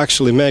will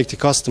actually make the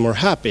customer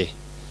happy?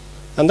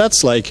 And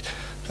that's like,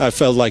 I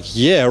felt like,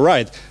 yeah,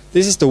 right,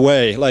 this is the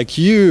way, like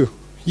you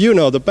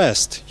know the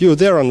best, you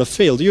there on the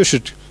field, you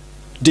should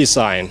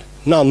design,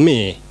 not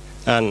me.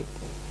 And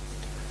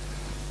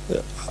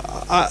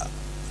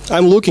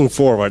I'm looking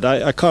forward.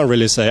 I can't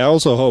really say. I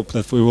also hope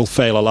that we will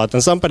fail a lot.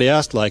 And somebody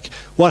asked, like,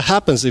 what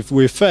happens if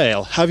we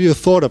fail? Have you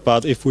thought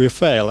about if we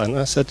fail? And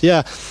I said,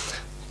 yeah,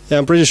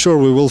 I'm pretty sure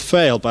we will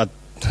fail, but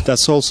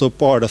that's also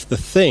part of the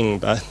thing.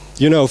 But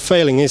you know,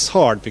 failing is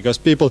hard because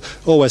people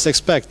always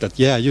expect that,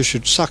 yeah, you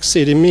should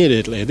succeed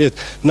immediately.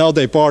 Now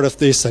they're part of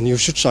this and you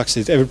should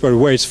succeed. Everybody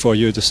waits for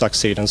you to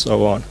succeed and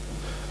so on.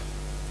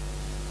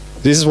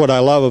 This is what I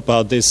love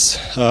about this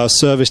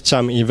service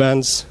jam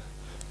events,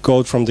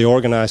 quote from the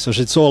organizers.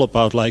 It's all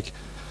about like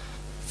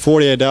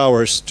 48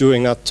 hours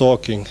doing, not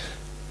talking,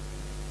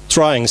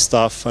 trying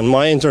stuff. And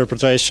my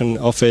interpretation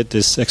of it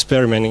is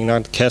experimenting,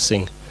 not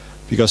guessing,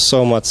 because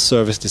so much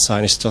service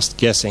design is just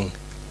guessing.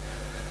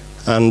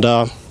 And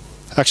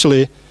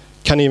actually,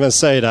 can even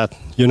say that,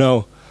 you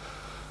know,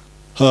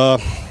 no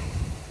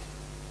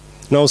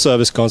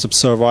service concept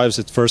survives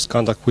its first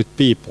contact with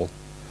people.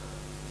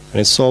 And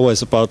it's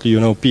always about, you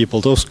know, people,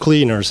 those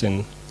cleaners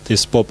in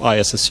this Bob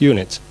ISS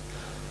unit.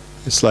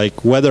 It's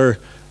like whether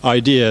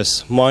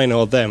ideas, mine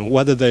or them,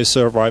 whether they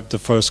survive the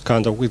first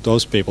contact with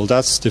those people,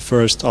 that's the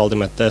first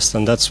ultimate test,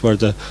 and that's where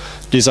the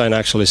design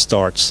actually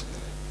starts.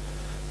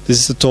 This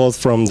is a thought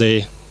from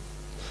the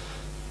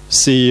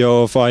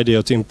CEO of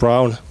IDEO, Tim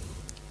Brown,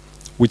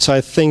 which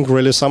I think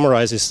really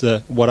summarizes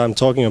what I'm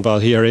talking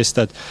about here, is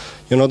that,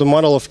 you know, the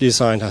model of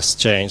design has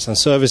changed, and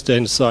service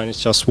design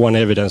is just one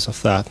evidence of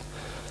that.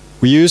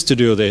 We used to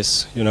do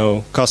this, you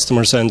know,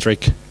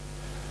 customer-centric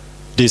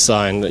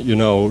design, you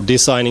know,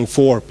 designing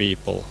for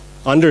people,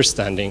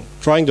 understanding,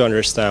 trying to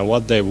understand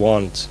what they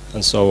want,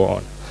 and so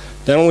on.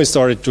 Then we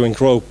started doing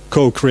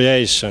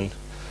co-creation,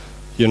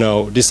 you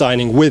know,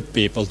 designing with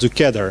people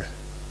together.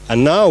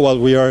 And now what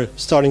we are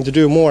starting to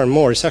do more and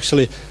more is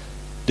actually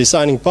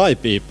designing by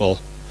people.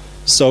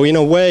 So in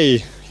a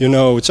way, you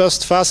know,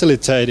 just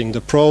facilitating the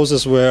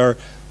process where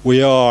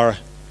we are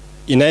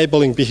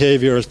enabling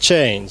behavioral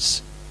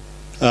change,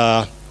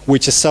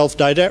 which is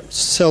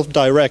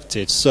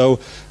self-directed. So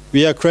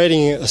we are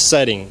creating a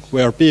setting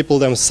where people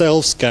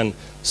themselves can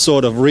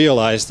sort of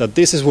realize that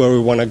this is where we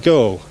want to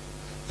go,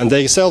 and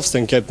they themselves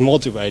then get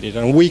motivated,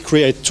 and we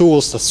create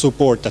tools that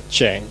support that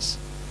change.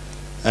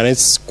 And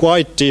it's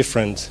quite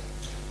different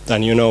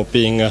than, you know,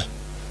 being a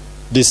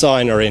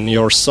designer in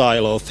your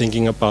silo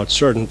thinking about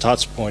certain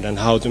touch point and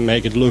how to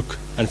make it look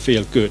and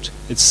feel good.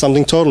 It's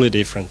something totally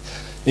different.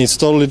 It's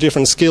totally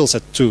different skill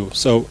set too.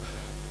 So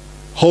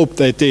hope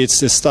they teach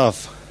this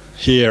stuff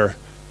here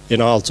in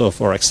Aalto,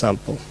 for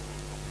example.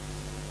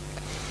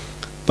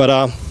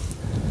 But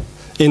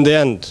in the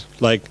end,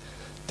 like,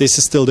 this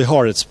is still the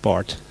hardest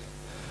part,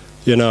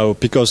 you know,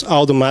 because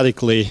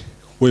automatically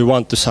we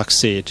want to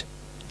succeed.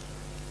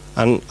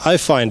 And I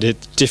find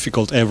it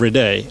difficult every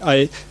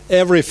day.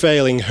 Every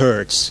failing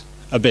hurts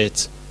a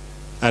bit.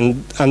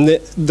 And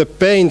the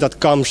pain that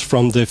comes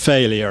from the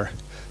failure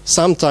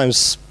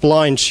sometimes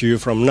blinds you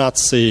from not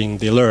seeing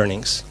the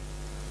learnings.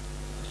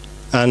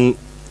 And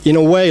in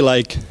a way,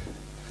 like,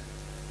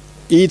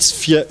 each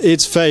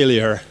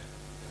failure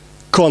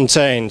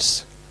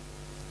contains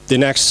the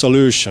next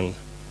solution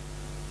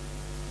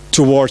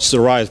towards the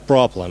right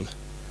problem.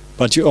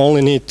 But you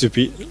only need to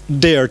be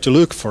there to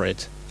look for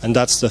it. And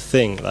that's the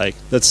thing, like,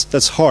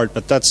 that's hard,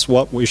 but that's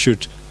what we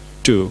should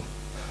do.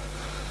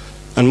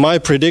 And my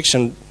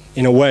prediction,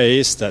 in a way,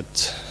 is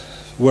that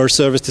where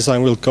service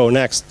design will go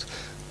next,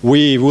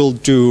 we will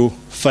do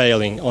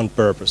failing on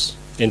purpose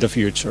in the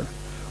future.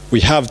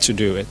 We have to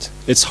do it.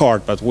 It's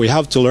hard, but we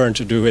have to learn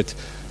to do it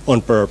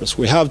on purpose.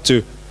 We have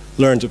to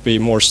learn to be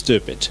more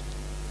stupid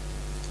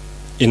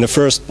in the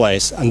first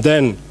place, and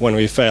then when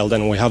we fail,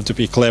 then we have to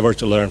be clever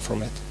to learn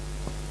from it.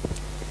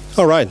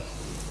 All right.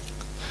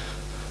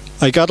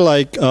 I got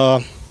like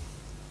about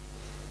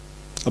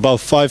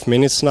 5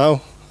 minutes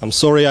now. I'm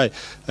sorry, I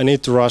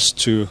need to rush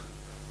to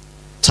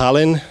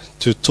Tallinn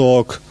to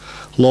talk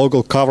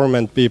local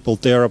government people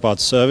there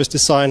about service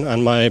design,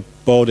 and my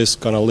boat is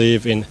going to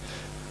leave in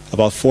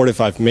about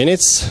 45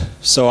 minutes,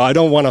 so I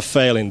don't want to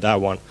fail in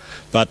that one.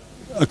 But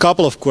a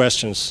couple of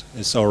questions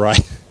is all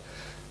right.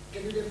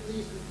 Can you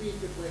please repeat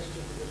the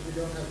question, because we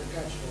don't have the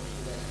catch-alls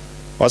today?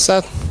 What's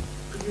that?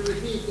 Could you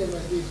repeat them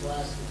as these were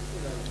asked?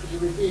 Could you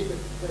repeat the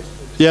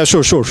questions? Yeah,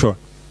 sure. Please,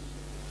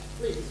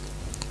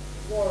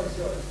 floor is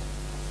yours.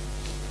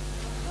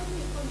 How do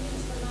you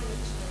convince the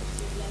management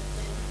to let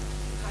them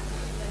kind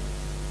of let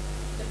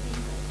the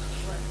people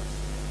work with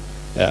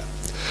them? Yeah.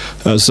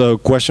 So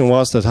question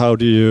was that how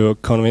do you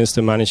convince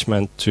the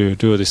management to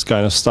do this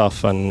kind of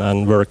stuff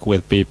and work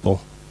with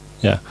people?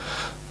 Yeah.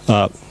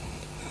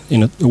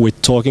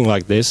 With talking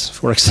like this,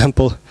 for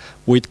example,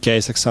 with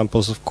case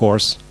examples, of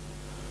course,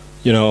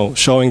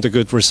 showing the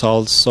good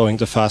results, showing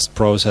the fast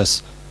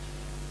process,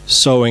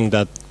 showing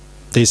that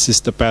this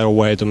is the better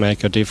way to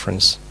make a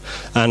difference.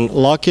 And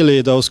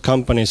luckily, those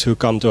companies who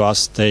come to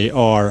us, they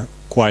are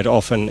quite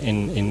often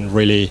in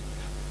really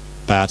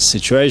bad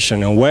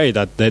situation, in a way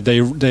that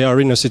they are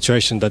in a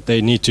situation that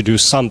they need to do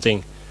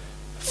something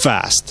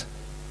fast,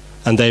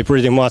 and they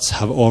pretty much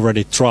have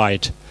already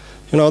tried.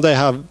 They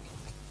have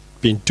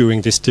been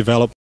doing this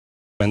development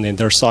in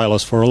their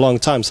silos for a long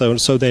time,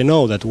 so they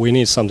know that we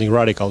need something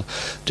radical,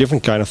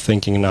 different kind of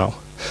thinking now.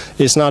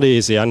 It's not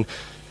easy, and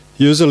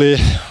usually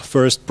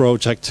first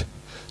project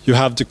you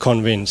have to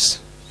convince,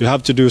 you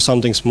have to do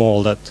something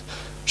small that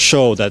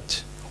show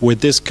that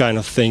with this kind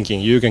of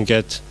thinking you can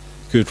get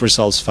good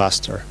results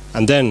faster,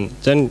 and then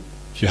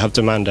you have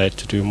the mandate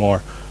to do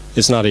more.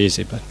 It's not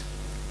easy, but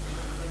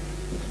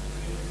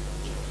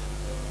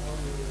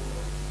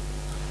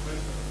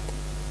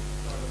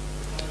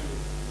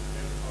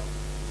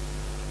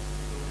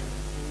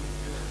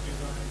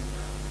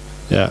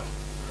yeah.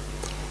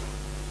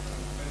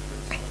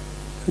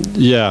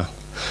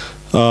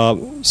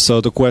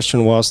 So the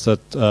question was that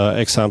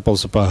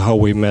examples about how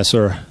we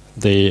measure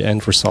the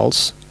end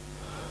results.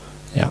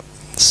 Yeah.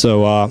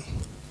 So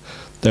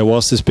there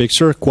was this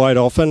picture quite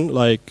often,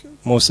 like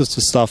most of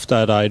the stuff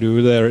that I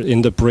do there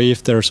in the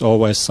brief, there's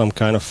always some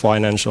kind of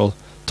financial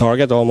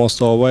target,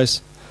 almost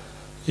always.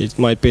 It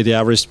might be the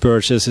average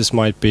purchase, it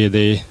might be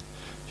the,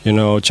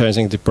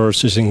 changing the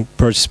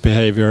purchase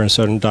behavior in a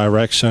certain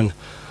direction.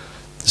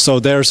 So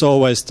there's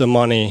always the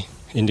money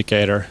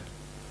indicator.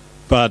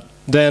 But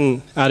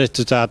then added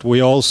to that,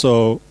 we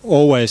also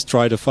always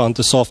try to find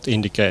the soft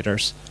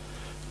indicators,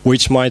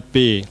 which might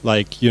be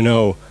like,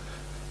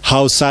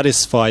 how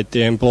satisfied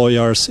the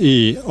employers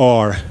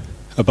are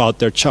about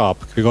their job,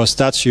 because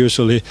that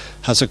usually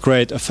has a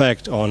great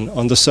effect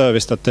on the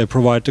service that they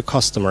provide to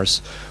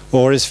customers.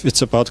 Or if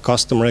it's about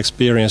customer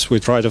experience, we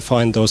try to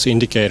find those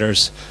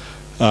indicators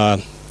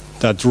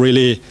that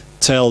really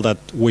tell that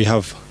we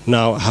have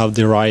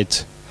the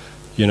right,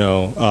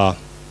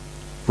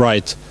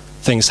 right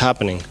things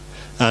happening.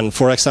 And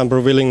for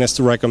example, willingness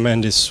to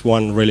recommend is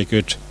one really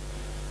good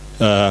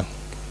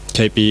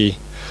KPI.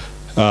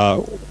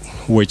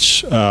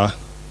 Which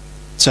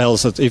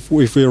tells that if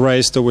we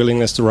raise the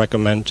willingness to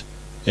recommend,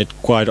 it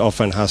quite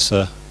often has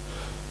a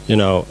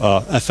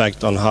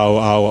effect on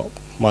how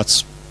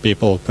much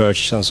people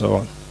purchase and so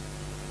on. Can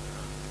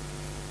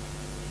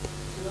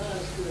I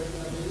ask you,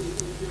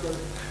 if you're a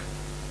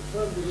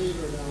firm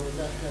believer now in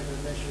that kind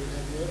of measure,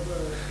 have you ever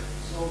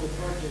sold a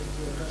project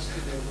to a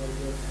customer where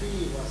your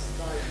fee was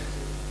tied to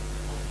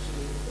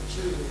actually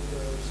achieving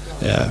those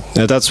targets?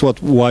 Yeah, that's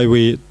why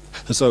we.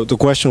 So the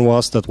question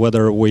was that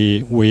whether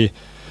we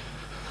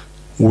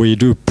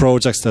do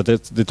projects that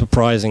the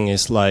pricing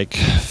is like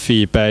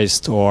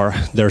fee-based or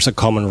there's a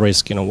common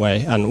risk in a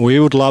way, and we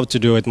would love to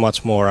do it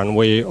much more. And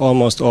we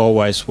almost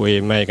always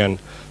make an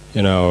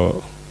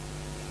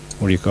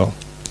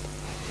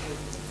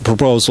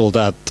proposal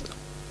that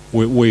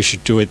we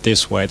should do it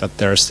this way, that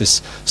there's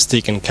this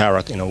stick and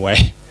carrot in a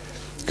way,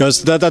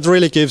 because that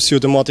really gives you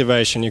the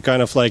motivation. You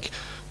kind of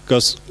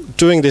because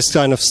doing this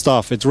kind of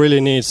stuff, it really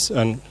needs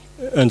an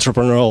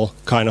entrepreneurial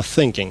kind of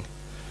thinking.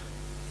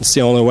 It's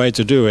the only way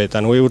to do it,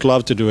 and we would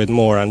love to do it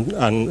more. And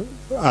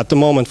at the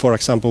moment, for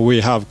example,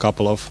 we have a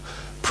couple of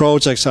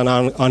projects and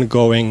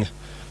ongoing,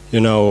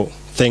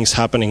 things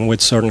happening with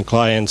certain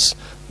clients,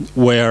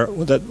 where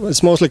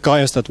it's mostly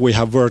clients that we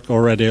have worked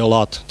already a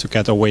lot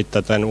together with.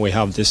 That then we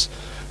have this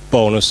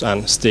bonus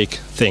and stick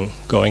thing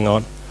going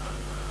on.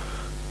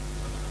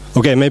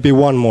 Okay, maybe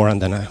one more,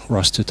 and then I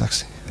rush to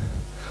taxi.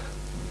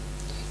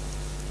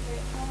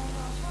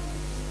 How did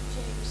you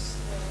change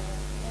the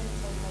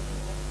mental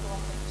model of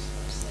projects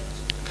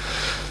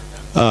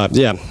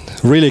Yeah,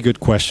 really good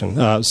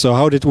question. So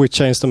how did we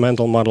change the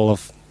mental model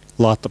of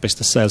Lattapiste,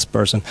 the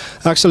salesperson?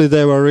 Actually,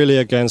 they were really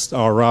against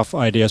our rough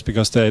ideas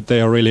because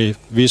they are really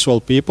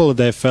visual people.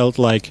 They felt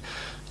like,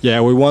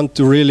 yeah, we want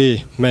to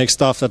really make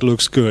stuff that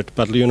looks good,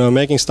 but you know,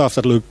 making stuff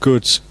that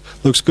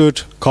looks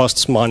good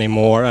costs money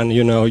more, and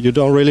you know, you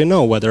don't really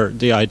know whether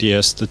the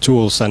ideas, the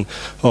tools, and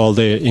all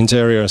the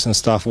interiors and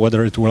stuff,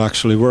 whether it will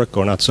actually work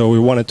or not. So we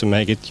wanted to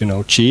make it, you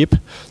know, cheap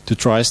to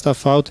try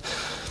stuff out,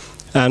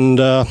 and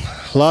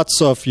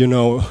lots of, you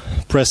know,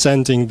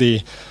 presenting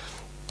the,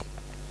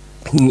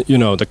 you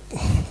know, the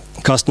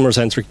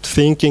customer-centric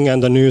thinking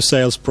and the new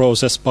sales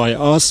process by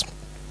us,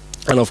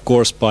 and of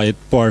course by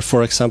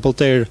for example,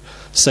 their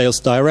sales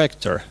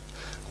director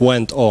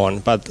went on.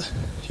 But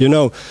you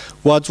know,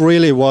 what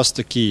really was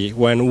the key,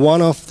 when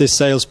one of the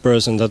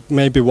salesperson that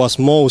maybe was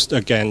most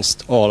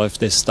against all of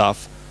this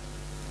stuff,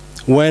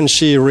 when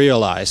she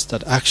realized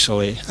that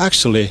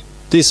actually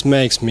this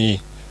makes me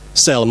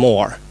sell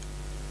more,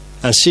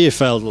 and she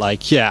felt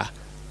like, yeah,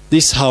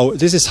 this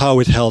is how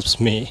it helps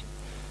me.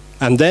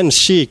 And then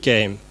she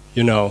came,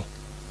 you know,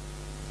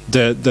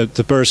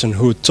 the person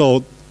who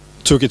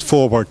took it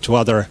forward to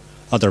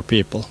other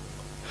people.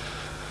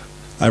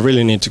 I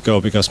really need to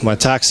go because my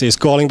taxi is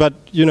calling, but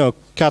you know,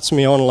 catch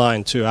me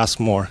online to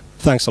ask more.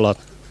 Thanks a lot.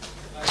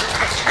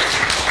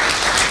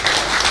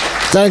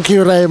 Thank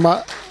you,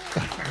 Reima.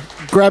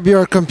 Grab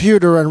your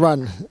computer and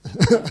run.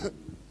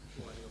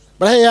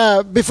 But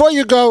hey, before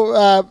you go,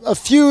 a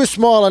few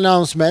small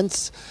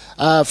announcements.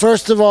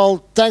 First of all,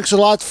 thanks a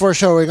lot for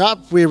showing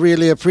up. We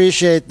really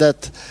appreciate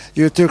that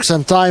you took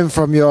some time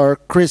from your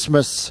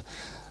Christmas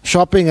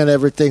shopping and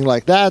everything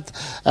like that.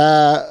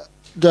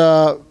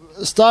 The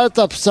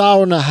Startup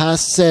Sauna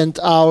has sent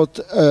out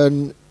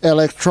an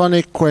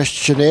electronic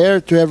questionnaire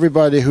to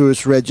everybody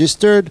who's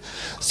registered.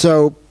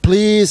 So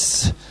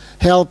please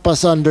help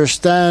us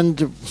understand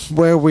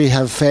where we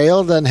have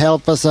failed and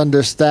help us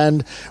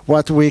understand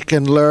what we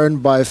can learn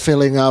by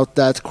filling out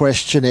that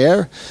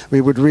questionnaire.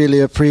 We would really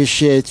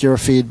appreciate your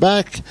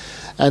feedback.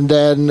 And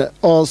then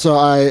also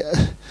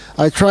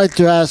I tried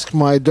to ask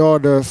my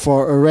daughter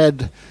for a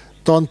red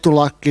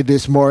tontulakki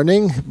this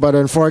morning, but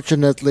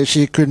unfortunately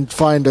she couldn't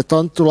find a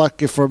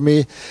tontulakki for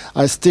me.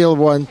 I still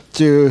want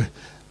to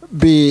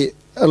be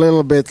a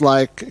little bit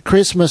like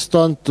Christmas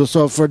tonttu.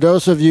 So for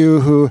those of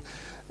you who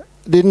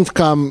didn't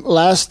come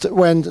last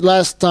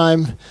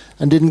time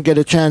and didn't get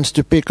a chance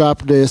to pick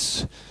up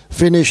this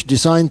Finnish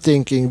design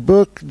thinking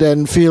book,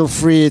 then feel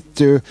free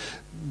to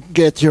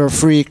get your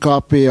free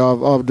copy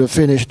of the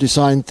Finnish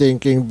design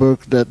thinking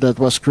book that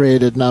was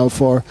created now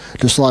for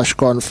the Slush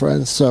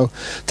conference. So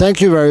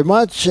thank you very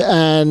much,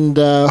 and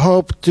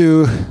hope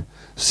to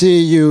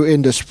see you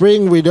in the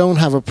spring. We don't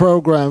have a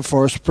program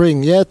for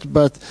spring yet,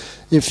 but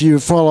if you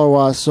follow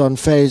us on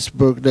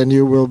Facebook, then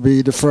you will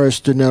be the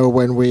first to know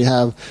when we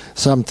have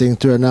something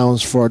to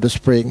announce for the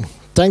spring.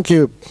 Thank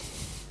you.